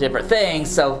a lot of different things.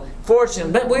 So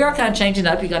fortunately, but we are kind of changing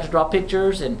up. You got to draw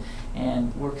pictures, and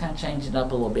we're kind of changing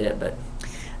up a little bit. But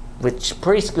with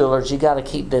preschoolers, you got to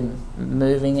keep them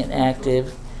moving and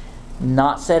active,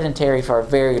 not sedentary for a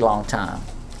very long time.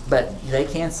 But they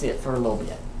can sit for a little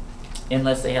bit,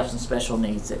 unless they have some special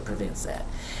needs that prevents that.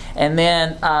 And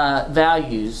then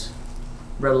values,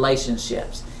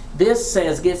 relationships. This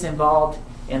says gets involved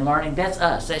in learning. That's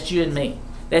us. That's you and me.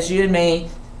 That's you and me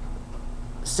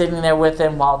sitting there with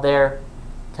them while they're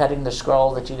cutting the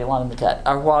scroll that you didn't want them to cut,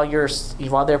 or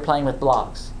while they're playing with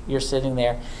blocks. You're sitting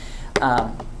there,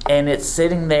 and it's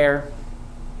sitting there,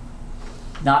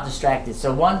 not distracted.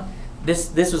 So this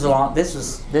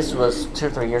was 2 or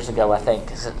 3 years ago, I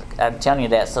think. I'm telling you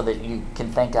that so that you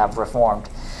can think I've reformed.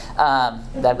 That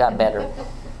I've gotten better.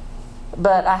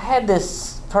 But I had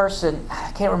this person,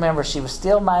 I can't remember if she was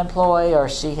still my employee or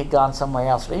she had gone somewhere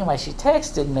else. But anyway, she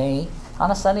texted me on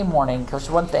a Sunday morning, because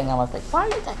one thing I'm going to think, why are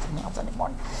you texting me on Sunday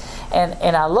morning?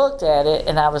 And I looked at it,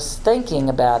 and I was thinking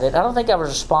about it. I don't think I was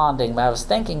responding, but I was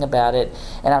thinking about it.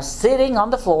 And I was sitting on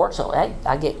the floor, so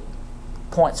I get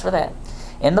points for that,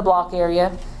 in the block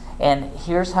area. And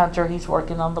here's Hunter, he's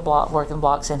working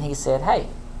blocks, and he said, hey.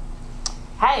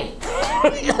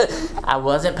 I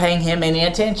wasn't paying him any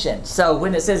attention. So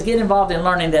when it says get involved in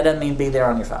learning, that doesn't mean be there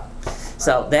on your phone.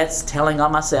 So that's telling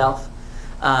on myself.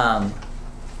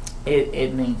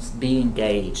 It means be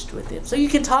engaged with it. So you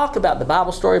can talk about the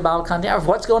Bible story, Bible content, or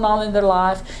what's going on in their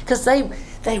life, because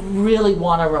they really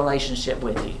want a relationship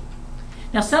with you.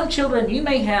 Now, some children, it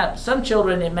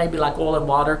may be like oil and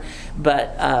water,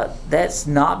 but that's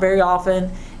not very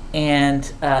often.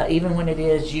 And even when it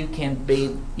is, you can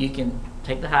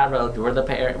take the high road. We're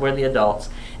the adults,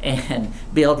 and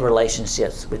build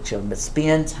relationships with children, but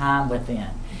spend time with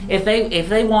them. If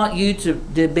they want you to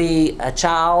be a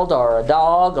child or a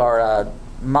dog or a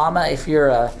mama if you're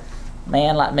a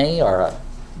man like me, or a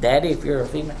daddy if you're a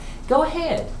female, go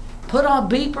ahead.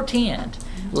 Pretend.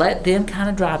 Let them kind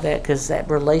of drive that, because that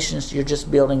relationship, you're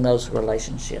just building those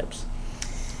relationships.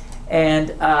 And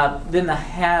then the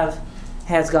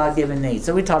has God-given needs.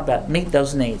 So we talked about meet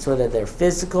those needs, whether they're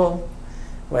physical,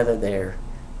 whether they're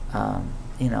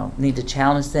need to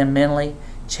challenge them mentally,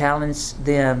 challenge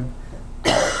them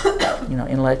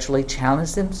intellectually,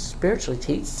 challenge them spiritually,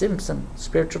 teach them some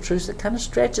spiritual truths that kind of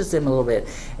stretches them a little bit,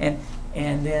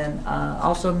 and then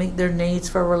also meet their needs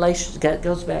for relationships. That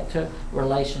goes back to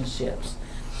relationships.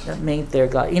 That means they're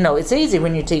God. It's easy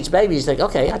when you teach babies. You think,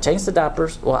 okay, I changed the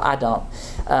diapers. Well, I don't.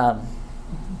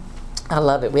 I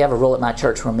love it. We have a rule at my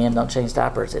church where men don't change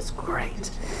diapers. It's great.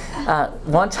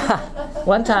 One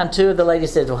time, 2 of the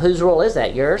ladies said, well, whose rule is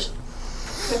that? Yours?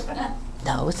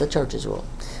 No, it's the church's rule.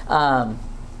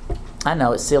 I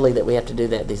know it's silly that we have to do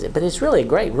that these days, but it's really a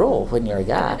great rule when you're a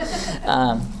guy.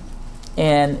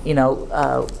 And, you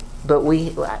know, but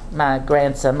my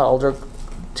grandson, the older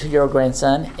 2-year-old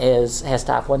grandson, has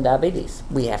type 1 diabetes.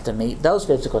 We have to meet those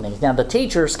physical needs. Now, the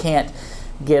teachers can't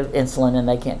give insulin and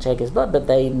they can't check his blood, but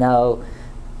they know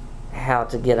how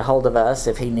to get a hold of us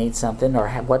if he needs something or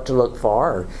what to look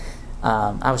for.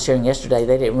 I was sharing yesterday,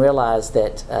 they didn't realize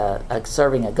that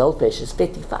serving a goldfish is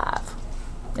 55.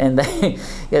 And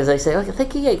they say, I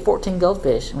think he ate 14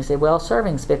 goldfish. And we say, well,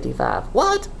 serving's 55.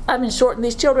 What? I've been shorting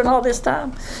these children all this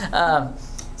time.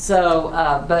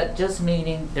 But just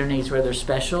meeting their needs, whether they're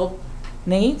special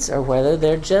needs or whether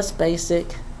they're just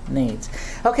basic needs.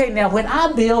 Okay, now when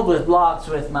I build with blocks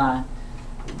with my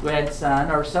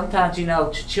grandson, or sometimes, you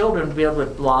know, children build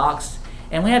with blocks,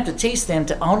 and we have to teach them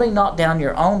to only knock down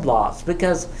your own blocks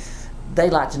because they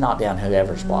like to knock down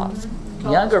whoever's blocks.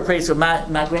 Younger preschool,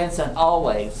 my grandson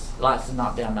always likes to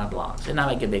knock down my blocks, and I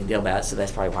make a big deal about it, so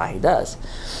that's probably why he does.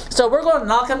 So we're going to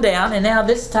knock them down, and now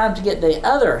this is time to get the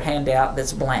other handout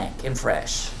that's blank and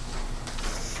fresh.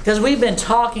 Because we've been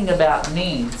talking about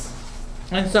needs.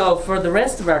 And so for the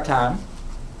rest of our time,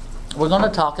 we're going to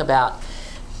talk about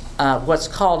what's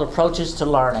called approaches to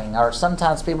learning, or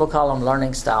sometimes people call them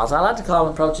learning styles. I like to call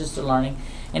them approaches to learning,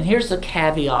 and here's the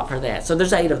caveat for that. So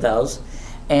there's 8 of those.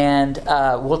 And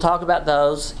we'll talk about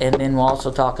those, and then we'll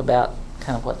also talk about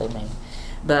kind of what they mean.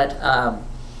 But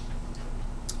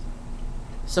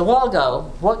so a while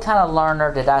ago, what kind of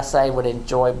learner did I say would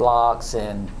enjoy blocks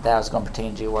and that I was going to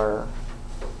pretend you were?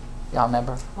 Y'all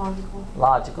remember?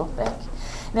 Logical, thank you.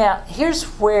 Now, here's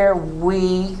where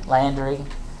we, Landry,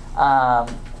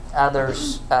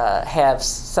 others have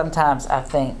sometimes, I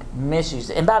think, misused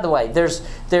it. And by the way,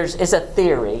 it's a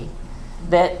theory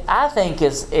that I think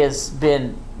is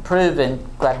been proven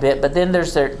quite a bit, but then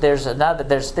there's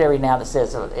theory now that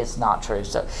says it's not true.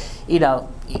 So, you know,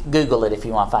 Google it if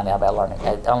you want to find out about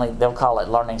learning. They'll call it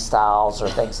learning styles or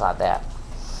things like that.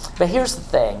 But here's the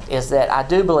thing: is that I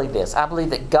do believe this. I believe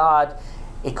that God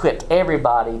equipped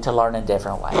everybody to learn in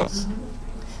different ways.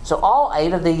 So all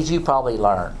 8 of these you probably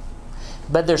learn.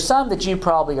 But there's some that you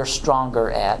probably are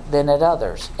stronger at than at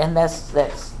others, and that's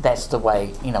the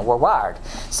way, you know, we're wired.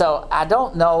 So I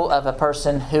don't know of a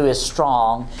person who is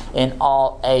strong in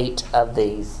all 8 of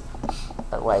these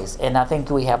ways, and I think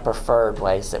we have preferred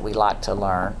ways that we like to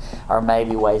learn, or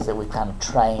maybe ways that we've kind of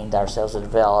trained ourselves and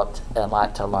developed and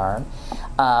like to learn.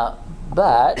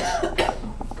 But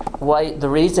the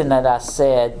reason that I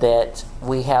said that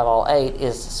we have all 8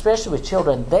 is, especially with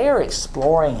children, they're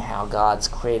exploring how God's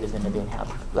created them to be and how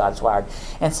God's wired.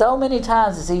 And so many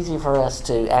times it's easy for us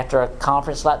to, after a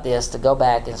conference like this, to go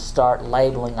back and start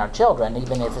labeling our children,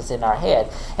 even if it's in our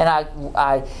head. And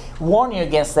I warn you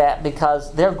against that,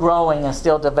 because they're growing and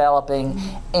still developing,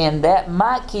 and that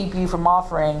might keep you from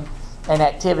offering an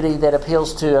activity that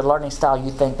appeals to a learning style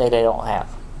you think they don't have.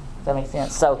 Does that make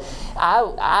sense? So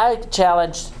I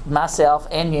challenge myself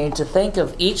and you to think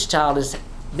of each child as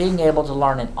being able to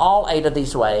learn in all 8 of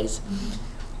these ways.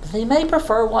 They may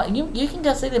prefer one. You can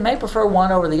go see they may prefer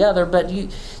one over the other, but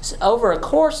over a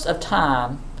course of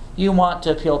time, you want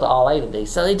to appeal to all 8 of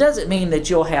these. So it doesn't mean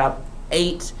that you'll have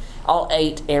all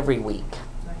 8 every week.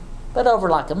 But over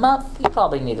like a month, you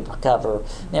probably need to cover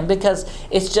them, because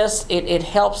it's just, it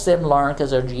helps them learn because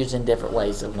they're using different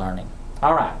ways of learning.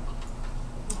 All right.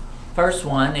 First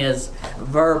one is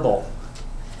verbal.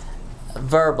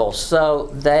 Verbal. So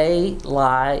they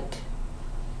like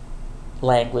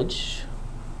language,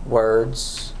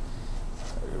 words,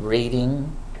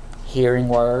 reading, hearing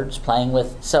words, playing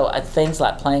with. So things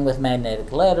like playing with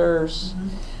magnetic letters.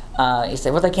 You say,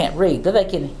 well, they can't read, but they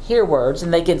can hear words,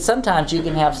 and they can. Sometimes you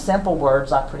can have simple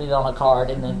words like putting it on a card,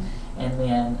 and then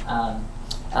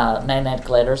magnetic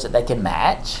letters that they can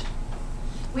match.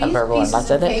 We use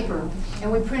pieces of paper, and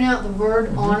we print out the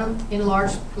word on them in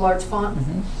large font,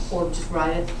 or just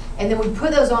write it, and then we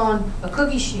put those on a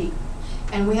cookie sheet,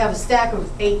 and we have a stack of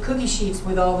 8 cookie sheets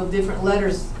with all the different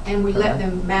letters, and we let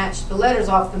them match the letters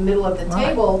off the middle of the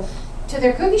table to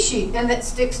their cookie sheet, and that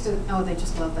sticks to. Oh, they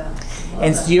just love that.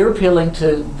 So you're appealing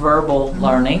to verbal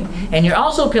learning, and you're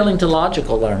also appealing to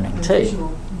logical learning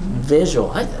too. Visual.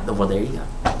 Well, there you go.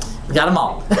 We got them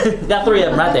all. We got 3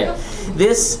 of them right there.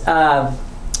 This.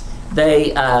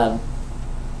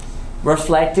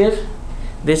 Reflective.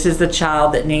 This is the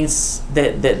child that needs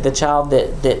the child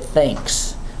that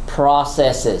thinks,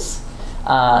 processes,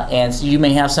 and so you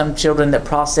may have some children that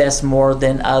process more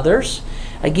than others.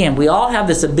 Again, we all have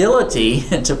this ability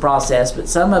to process, but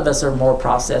some of us are more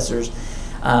processors.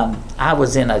 I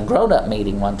was in a grown-up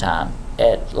meeting one time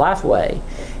at Lifeway,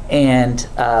 and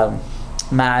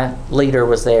my leader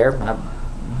was there,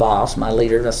 boss, my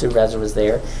leader, my supervisor was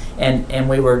there, and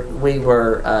we were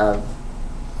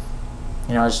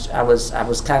you know, I was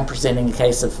kind of presenting a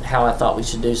case of how I thought we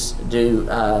should do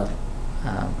a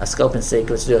scope and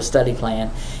sequence, do a study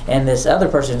plan, and this other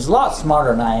person who's a lot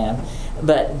smarter than I am,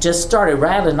 but just started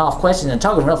rattling off questions and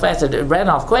talking real fast, rattling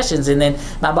off questions, and then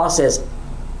my boss says,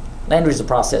 Landry's a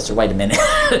processor, wait a minute.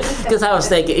 Because I was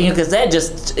thinking, you know, because that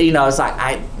just, you know, it's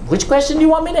like, which question do you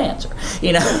want me to answer?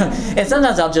 You know, and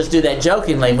sometimes I'll just do that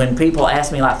jokingly when people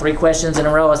ask me like 3 questions in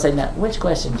a row. I say, now, which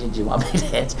question did you want me to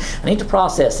answer? I need to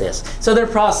process this. So they're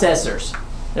processors.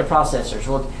 They're processors.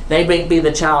 Well, they may be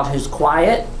the child who's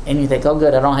quiet, and you think, oh,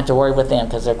 good, I don't have to worry with them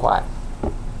because they're quiet.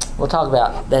 We'll talk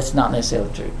about that's not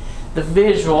necessarily true. The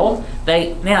visual,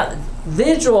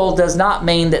 visual does not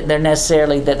mean that they're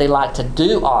necessarily that they like to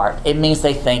do art. It means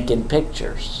they think in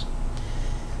pictures.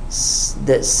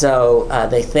 So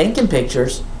they think in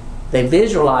pictures, they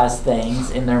visualize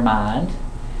things in their mind.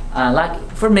 Like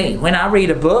for me, when I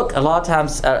read a book, a lot of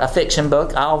times a fiction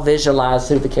book, I'll visualize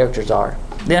who the characters are.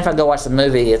 Then if I go watch the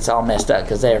movie, it's all messed up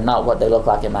because they're not what they look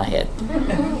like in my head.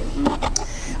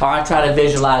 Or I try to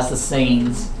visualize the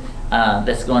scenes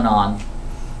that's going on.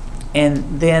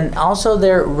 And then also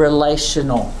they're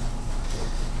relational.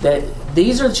 That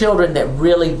these are children that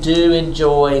really do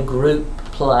enjoy group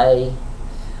play.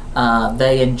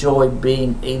 They enjoy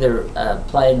being either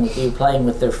playing with you, playing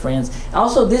with their friends.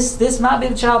 Also, this might be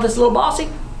the child that's a little bossy.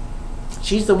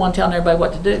 She's the one telling everybody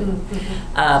what to do.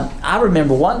 I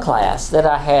remember one class that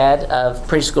I had of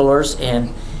preschoolers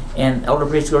and older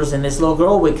preschoolers, and this little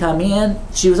girl would come in.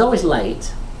 She was always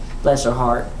late. Bless her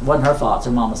heart. It wasn't her fault. It's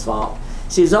her mama's fault.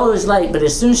 She was always late, but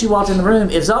as soon as she walked in the room,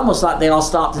 it was almost like they all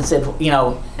stopped and said, you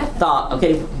know, thought,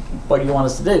 okay, what do you want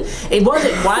us to do? It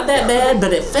wasn't quite that bad,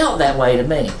 but it felt that way to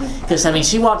me. Because, I mean,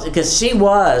 she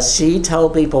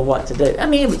told people what to do. I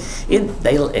mean, if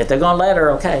they're going to let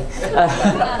her, okay.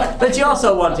 But you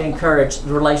also want to encourage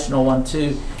the relational one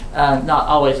to not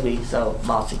always be so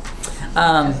bossy.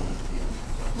 And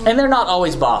they're not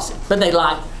always bossy, but they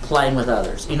like playing with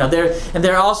others. You know,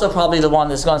 they're also probably the one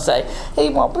that's going to say, he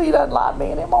doesn't like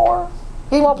me anymore.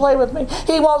 He won't play with me.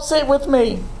 He won't sit with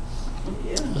me.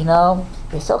 Yeah. You know,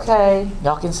 it's okay.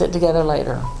 Y'all can sit together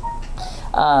later.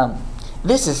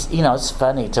 This is, you know, it's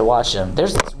funny to watch him.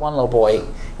 There's this one little boy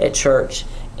at church,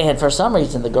 and for some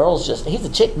reason the girl's he's a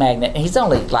chick magnet, and he's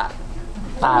only like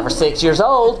 5 or 6 years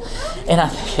old. And I'm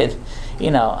thinking,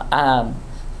 you know,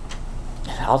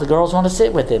 all the girls want to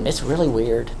sit with him. It's really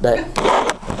weird, but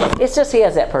it's just he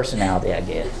has that personality, I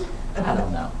guess. I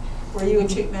don't know. Were you a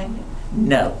chick magnet?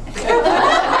 No.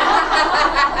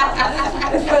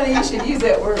 It's funny you should use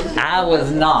that word. I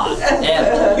was not.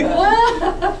 Ever.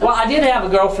 Well, I did have a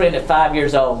girlfriend at 5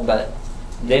 years old, but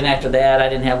then after that I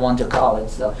didn't have one till college.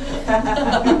 So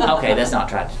okay, that's not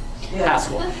tragic. Yeah. High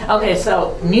school. Okay,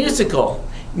 so musical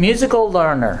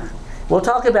learner. We'll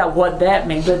talk about what that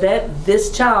means, but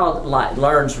this child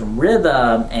learns from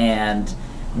rhythm and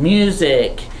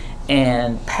music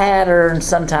and patterns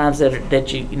sometimes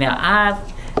that you know. I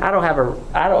don't have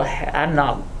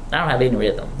any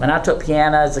rhythm. When I took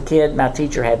piano as a kid, my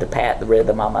teacher had to pat the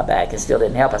rhythm on my back. It still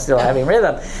didn't help. I still don't have any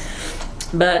rhythm.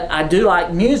 But I do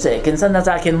like music, and sometimes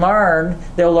I can learn.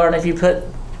 They'll learn if you put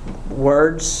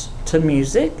words to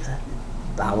music,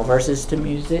 Bible verses to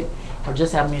music, or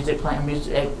just have music playing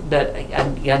music. But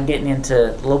I'm getting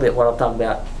into a little bit what I'll talk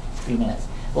about in a few minutes.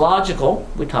 Logical,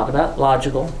 we talked about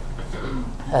logical.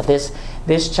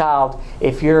 This child,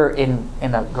 if you're in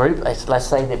a group, let's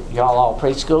say that y'all all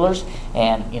preschoolers,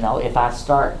 and you know, if I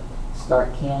start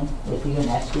Ken with you and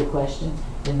ask you a question,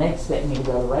 then they expect me to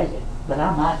go to Reagan. But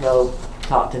I might go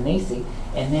talk to Nisi,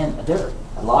 and then they're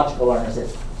a logical learner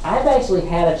says, I've actually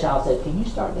had a child say, can you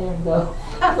start there and go?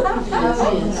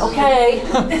 Okay.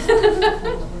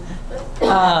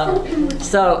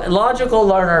 So logical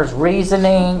learners,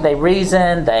 reasoning, they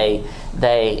reason, they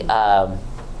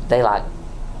like,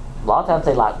 a lot of times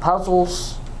they like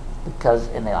puzzles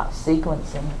and they like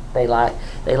sequencing. They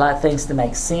like things to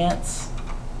make sense.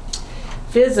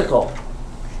 Physical.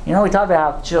 You know, we talked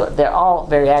about how they're all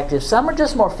very active. Some are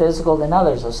just more physical than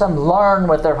others. So some learn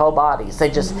with their whole bodies. They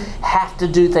just have to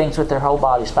do things with their whole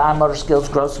bodies. Fine motor skills,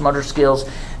 gross motor skills,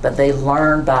 but they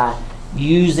learn by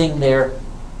using their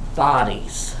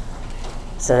bodies.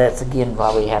 So that's again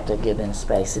why we have to give them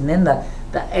space. And then the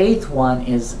 8th one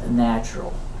is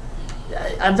natural.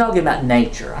 I'm talking about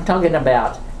nature. I'm talking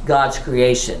about God's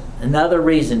creation. Another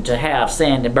reason to have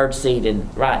sand and birdseed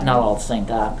and not all at the same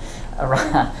time,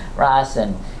 rice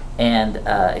and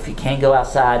if you can't go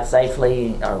outside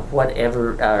safely or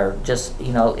whatever, or just,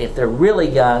 you know, if they're really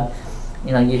young,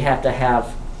 you know, you have to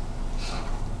have,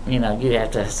 you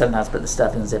have to sometimes put the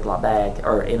stuff in a Ziploc bag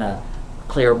or in a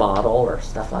clear bottle or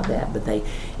stuff like that. But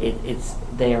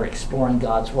they are exploring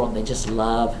God's world. They just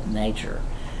love nature.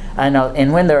 I know,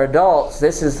 and when they're adults,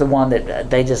 this is the one that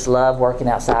they just love working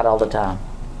outside all the time.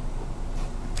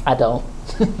 I don't.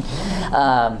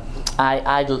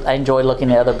 I enjoy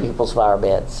looking at other people's flower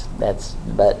beds. I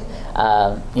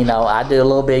do a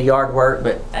little bit of yard work,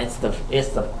 but it's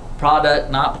the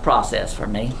product, not the process for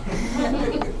me.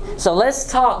 So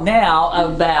let's talk now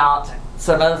about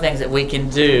some other things that we can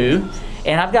do.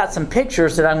 And I've got some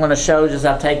pictures that I'm going to show as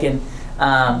I've taken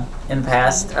in the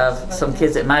past of some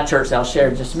kids at my church that I'll share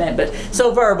in just a minute. But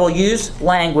so verbal, use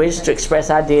language to express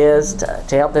ideas,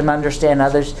 to help them understand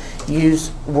others.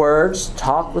 Use words,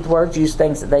 talk with words, use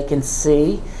things that they can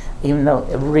see, even though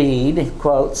read,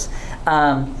 quotes.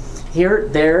 Here,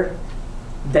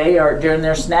 they are, during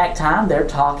their snack time, they're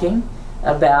talking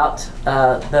about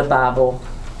the Bible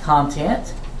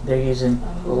content. They're using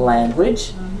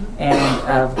language, and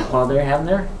while they're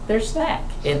having their snack.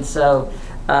 And so,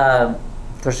 of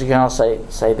course, you can also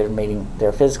say they're meeting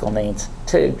their physical needs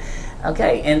too.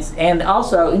 Okay, and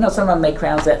also, some of them make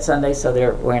crowns that Sunday, so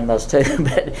they're wearing those too.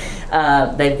 But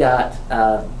they've got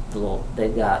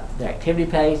their activity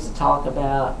page to talk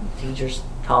about. Teachers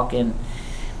talking,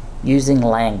 using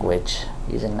language.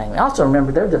 Also,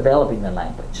 remember, they're developing their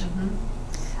language.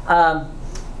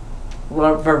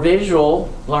 Well, for visual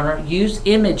learner, use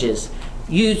images.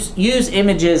 Use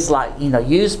images like,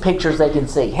 use pictures they can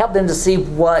see. Help them to see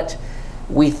what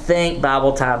we think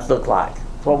Bible times look like,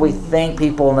 what we think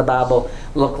people in the Bible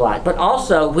look like. But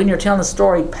also, when you're telling a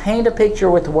story, paint a picture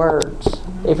with words.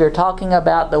 If you're talking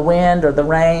about the wind or the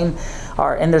rain,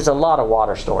 and there's a lot of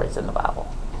water stories in the Bible.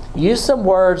 Use some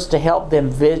words to help them,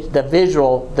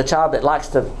 the child that likes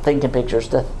to think in pictures,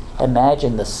 to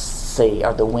imagine the sea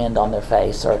or the wind on their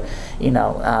face, or,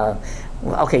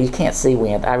 okay, you can't see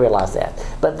wind, I realize that,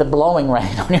 but the blowing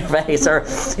rain on your face, or,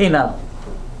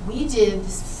 We did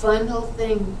this fun little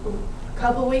thing a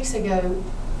couple weeks ago.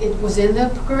 It was in the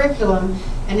curriculum,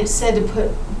 and it said to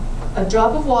put a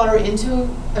drop of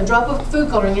food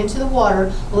coloring into the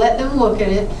water, let them look at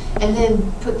it, and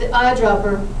then put the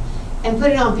eyedropper and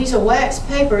put it on a piece of wax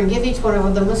paper and give each one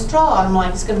of them a straw. I'm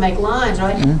like, it's going to make lines,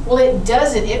 right? Mm-hmm. Well, it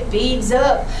doesn't. It beads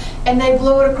up. And they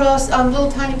blow it across on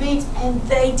little tiny beads, and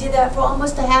they did that for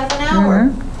almost a half an hour.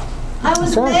 Mm-hmm. I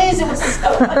was amazed. It was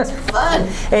so much fun.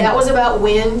 And that was about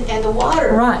wind and the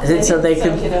water. Right, and so they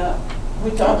Suck could... it up.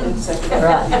 We taught them to suck it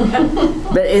up.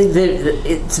 Right. But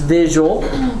it's visual,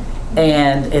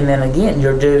 and then again,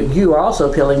 you are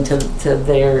also appealing to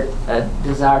their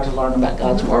desire to learn about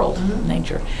God's world,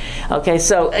 nature. Okay,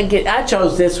 so again, I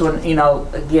chose this one.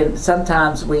 Again,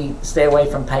 sometimes we stay away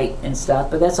from paint and stuff,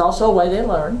 but that's also a way they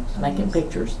learn, making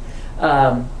pictures.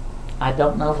 I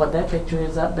don't know what that picture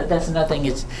is up, but that's another thing.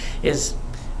 Is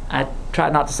I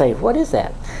try not to say, what is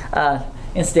that?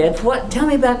 Instead, tell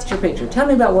me about your picture. Tell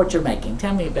me about what you're making.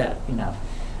 Tell me about,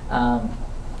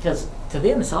 because to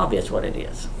them it's obvious what it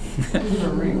is.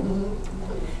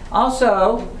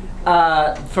 Also,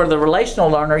 for the relational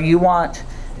learner, you want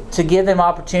to give them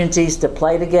opportunities to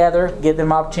play together, give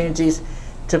them opportunities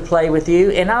to play with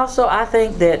you. And also, I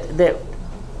think that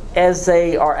as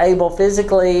they are able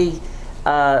physically,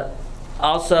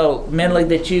 also mentally,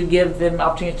 that you give them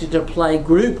opportunity to play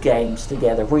group games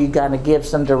together, where you kind of give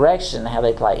some direction how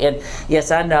they play. And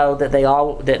yes, I know that they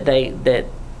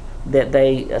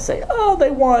say, oh,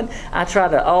 they won. I try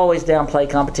to always downplay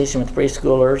competition with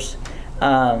preschoolers.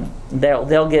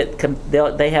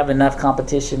 They have enough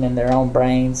competition in their own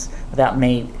brains without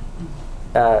me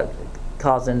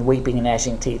causing weeping and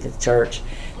gnashing teeth at church.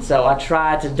 So I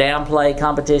try to downplay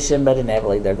competition, but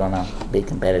inevitably they're going to be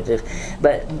competitive.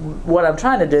 But what I'm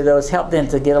trying to do, though, is help them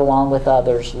to get along with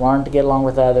others, learn to get along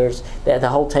with others. That the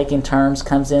whole taking turns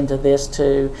comes into this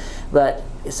too. But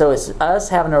so it's us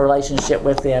having a relationship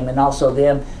with them, and also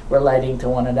them relating to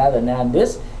one another. Now,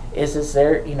 this is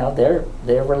they're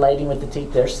relating with the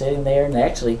teacher. They're sitting there and they're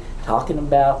actually talking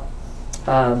about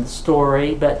the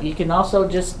story. But you can also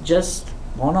just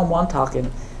one-on-one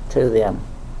talking to them.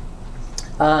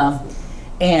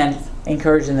 And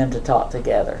encouraging them to talk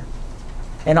together.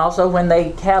 And also, when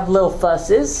they have little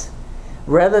fusses,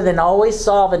 rather than always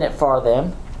solving it for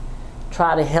them,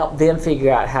 try to help them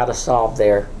figure out how to solve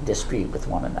their dispute with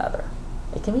one another.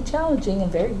 It can be challenging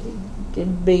and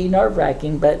can be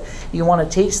nerve-wracking, but you want to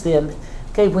teach them,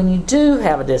 okay, when you do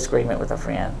have a disagreement with a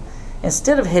friend,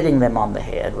 instead of hitting them on the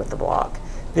head with the block,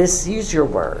 use your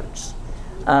words.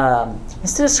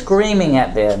 Instead of screaming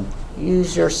at them,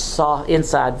 use your soft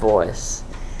inside voice.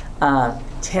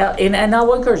 tell, and I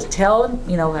will encourage, tell them,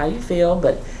 you know, how you feel,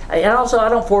 but, and also I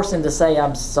don't force them to say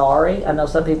I'm sorry. I know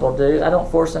some people do. I don't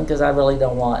force them because I really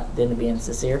don't want them to be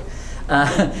insincere.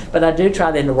 But I do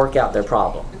try them to work out their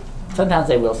problem. Sometimes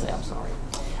they will say I'm sorry.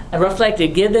 And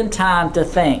reflective, give them time to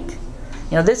think.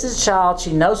 You know, this is a child,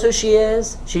 she knows who she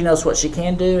is, she knows what she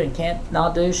can do and can't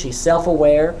not do, she's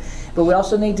self-aware, but we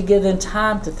also need to give them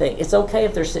time to think. It's okay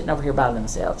if they're sitting over here by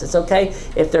themselves. It's okay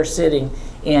if they're sitting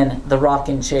in the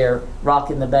rocking chair,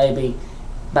 rocking the baby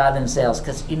by themselves.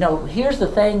 Because, you know, here's the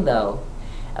thing though,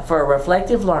 for a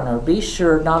reflective learner, be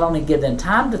sure not only give them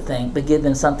time to think, but give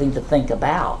them something to think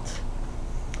about.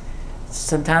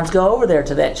 Sometimes go over there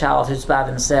to that child who's by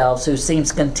themselves, who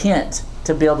seems content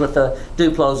to build with the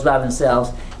Duplos by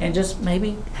themselves, and just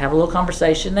maybe have a little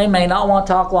conversation. They may not want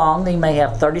to talk long. They may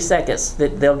have 30 seconds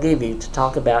that they'll give you to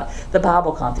talk about the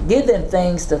Bible content. Give them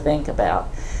things to think about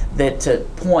that to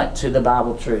point to the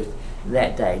Bible truth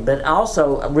that day. But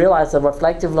also realize the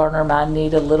reflective learner might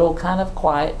need a little kind of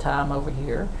quiet time over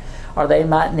here, or they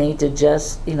might need to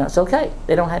just, you know, it's okay.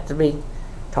 They don't have to be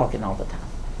talking all the time.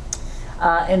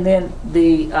 And then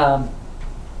the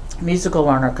musical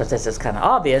learner, because this is kind of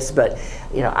obvious, but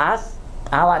you know,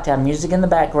 I like to have music in the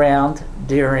background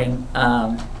during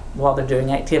while they're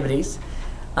doing activities.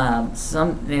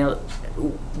 Some, you know,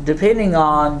 depending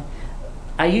on,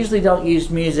 I usually don't use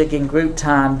music in group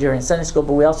time during Sunday school,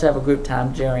 but we also have a group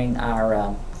time during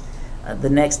our the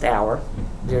next hour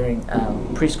during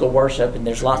preschool worship, and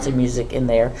there's lots of music in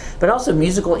there. But also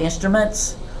musical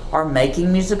instruments, or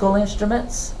making musical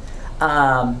instruments.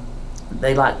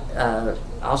 They like.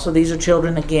 Also, these are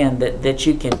children, again, that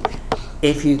you can,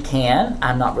 if you can,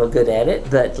 I'm not real good at it,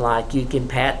 but like you can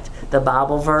pat the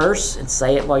Bible verse and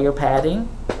say it while you're patting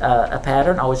a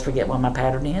pattern. I always forget what my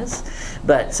pattern is.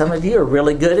 But some of you are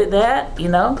really good at that, you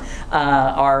know,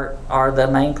 are the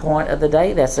main point of the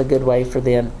day. That's a good way for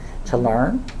them to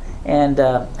learn. And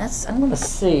I'm going to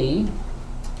see.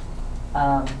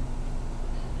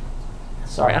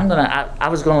 Sorry, I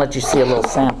was going to let you see a little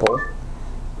sample,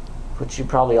 which you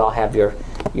probably all have your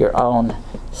own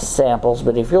samples,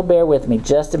 but if you'll bear with me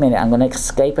just a minute, I'm going to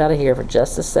escape out of here for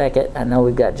just a second. I know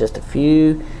we've got just a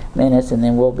few minutes, and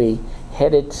then we'll be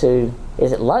headed to,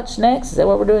 is it lunch next? Is that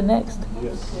what we're doing next?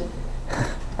 Yes.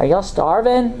 Are y'all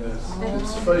starving? Yes.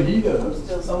 It's fajitas.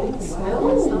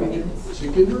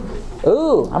 Chicken.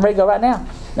 Ooh, I'm ready to go right now.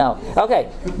 No.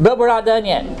 Okay, but we're not done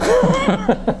yet.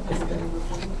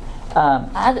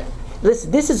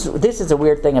 Listen, this is a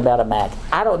weird thing about a Mac.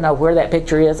 I don't know where that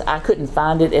picture is. I couldn't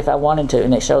find it if I wanted to,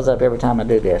 and it shows up every time I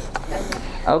do this.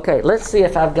 Okay, let's see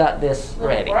if I've got this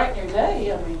ready. Brighten your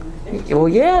day, I mean. Well,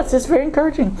 yes, it's very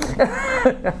encouraging.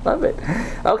 I love it.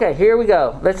 Okay, here we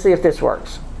go. Let's see if this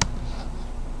works.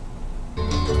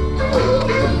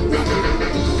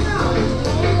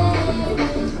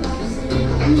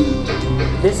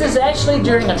 This is actually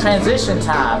during a transition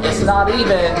time. It's not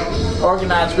even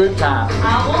organized group time.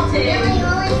 I want to.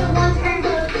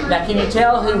 Now, can you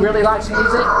tell who really likes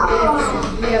music? You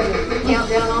have the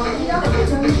countdown on it?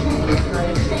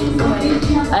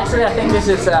 Actually, I think this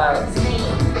is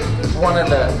one of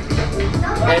the.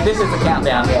 This is the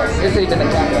countdown. Yes, this is even the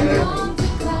countdown.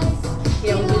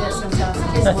 Yeah, we do that sometimes.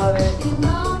 Kids love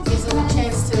it. Gives them a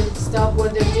chance to stop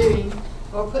what they're doing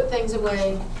or put things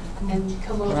away and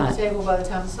come over to the table by the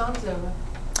time the song's over.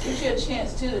 Gives you a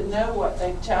chance too to know what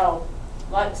the child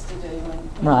likes to do, and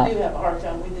Right. we do have a hard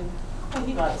time with him. Oh,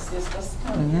 he likes this. Let's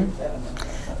come and do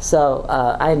that. So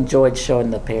I enjoyed showing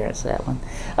the parents that one.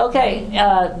 Okay,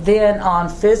 then on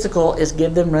physical is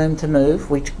give them room to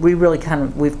move. We really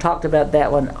we've talked about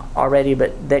that one already,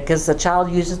 but that because the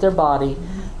child uses their body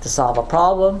to solve a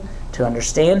problem, to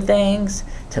understand things,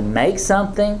 to make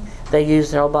something, they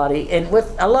use their whole body. And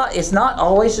with a lot, it's not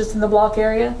always just in the block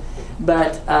area,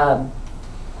 but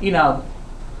you know,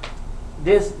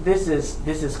 this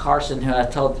is Carson, who I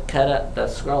told to cut up the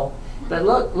scroll. But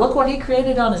look what he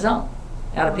created on his own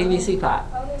out of PVC pipe.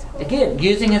 Again,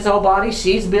 using his whole body.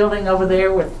 She's building over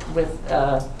there with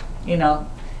you know,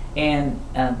 and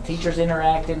teachers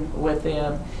interacting with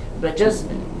them. But just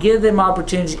give them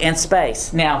opportunity and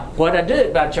space. Now, what I do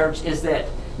about church is that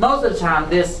most of the time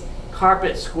this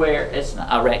carpet square, it's not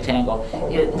a rectangle,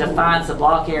 it defines the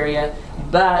block area.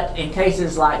 But in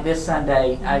cases like this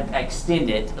Sunday, I extend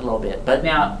it a little bit. But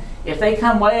now, if they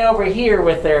come way over here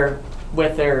with their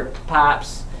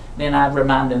pipes, then I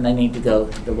remind them they need to go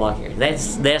to the block area.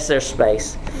 That's their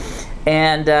space.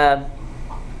 And then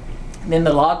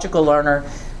the logical learner,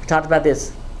 we talked about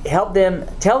this, help them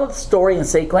tell the story in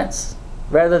sequence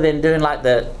rather than doing like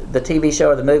the TV show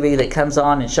or the movie that comes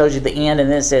on and shows you the end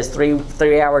and then it says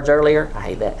three hours earlier. I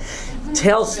hate that.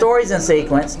 tell stories in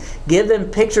sequence, give them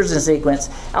pictures in sequence.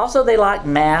 Also, they like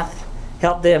math,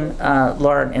 help them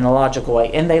learn in a logical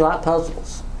way. And they like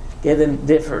puzzles. Give them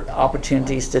different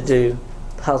opportunities to do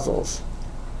puzzles.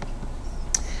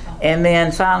 And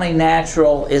then finally,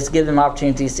 natural is give them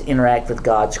opportunities to interact with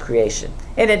God's creation.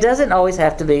 And it doesn't always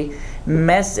have to be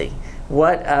messy.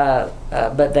 But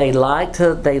they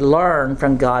learn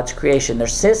from God's creation. They're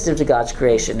sensitive to God's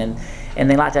creation, and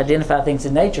they like to identify things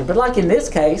in nature. But like in this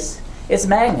case, it's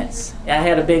magnets. I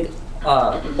had a big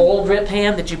oil drip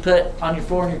pan that you put on your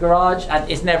floor in your garage.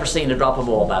 It's never seen a drop of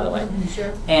oil, by the way.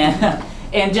 Sure.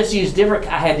 And just use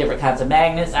I had different kinds of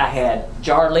magnets. I had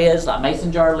jar lids, like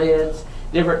mason jar lids,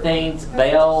 different things,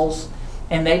 bells.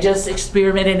 And they just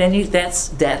experimented and used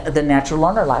the natural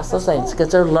learner likes those things because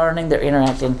they're learning, they're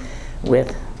interacting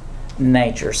with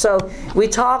nature. So we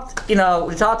talked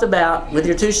about, with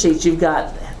your 2 sheets, you've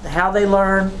got how they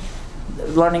learn,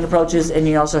 learning approaches, and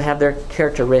you also have their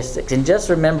characteristics. And just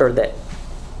remember that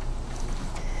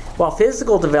while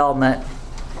physical development,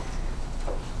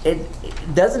 it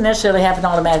doesn't necessarily happen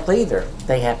automatically either.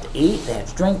 They have to eat, they have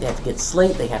to drink, they have to get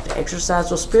sleep, they have to exercise.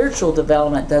 Well, spiritual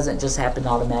development doesn't just happen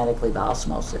automatically by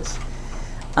osmosis.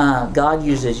 God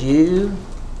uses you,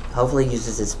 hopefully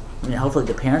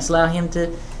the parents allow him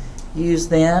to use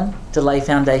them to lay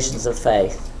foundations of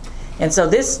faith. And so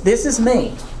this is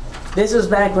me. This was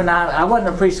back when I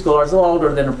wasn't a preschooler. I was a little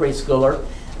older than a preschooler.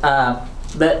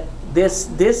 But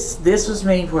this was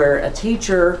me where a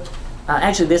teacher,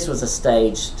 actually this was a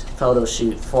staged photo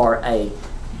shoot for a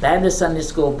Baptist Sunday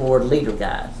School Board leader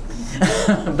guide.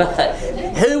 But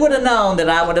who would have known that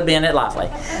I would have been at Lifeway?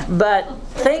 But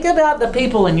think about the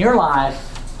people in your life,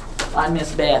 like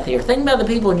Miss Beth here. Think about the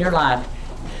people in your life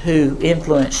who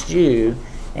influenced you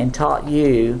and taught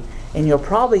you, and you'll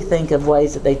probably think of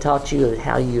ways that they taught you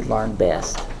how you learn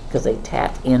best, because they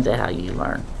tapped into how you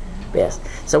learn best.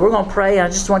 So we're going to pray. I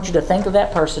just want you to think of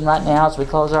that person right now as we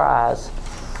close our eyes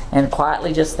and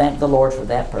quietly just thank the Lord for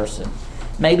that person.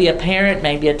 Maybe a parent,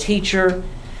 maybe a teacher,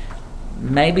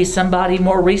 maybe somebody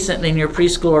more recent in your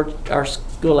preschool or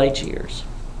school age years.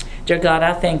 Dear God,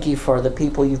 I thank you for the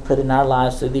people you've put in our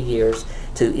lives through the years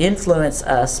to influence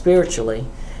us spiritually,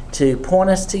 to point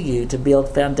us to you, to build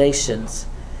foundations,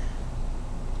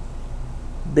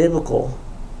 biblical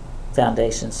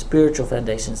foundations, spiritual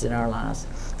foundations in our lives.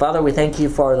 Father, we thank you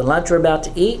for the lunch we're about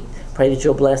to eat. Pray that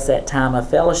you'll bless that time of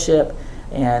fellowship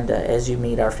and as you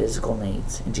meet our physical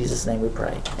needs. In Jesus' name we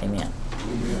pray. Amen.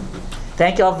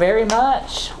 Thank you all very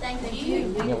much. Thank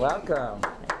you. You're welcome.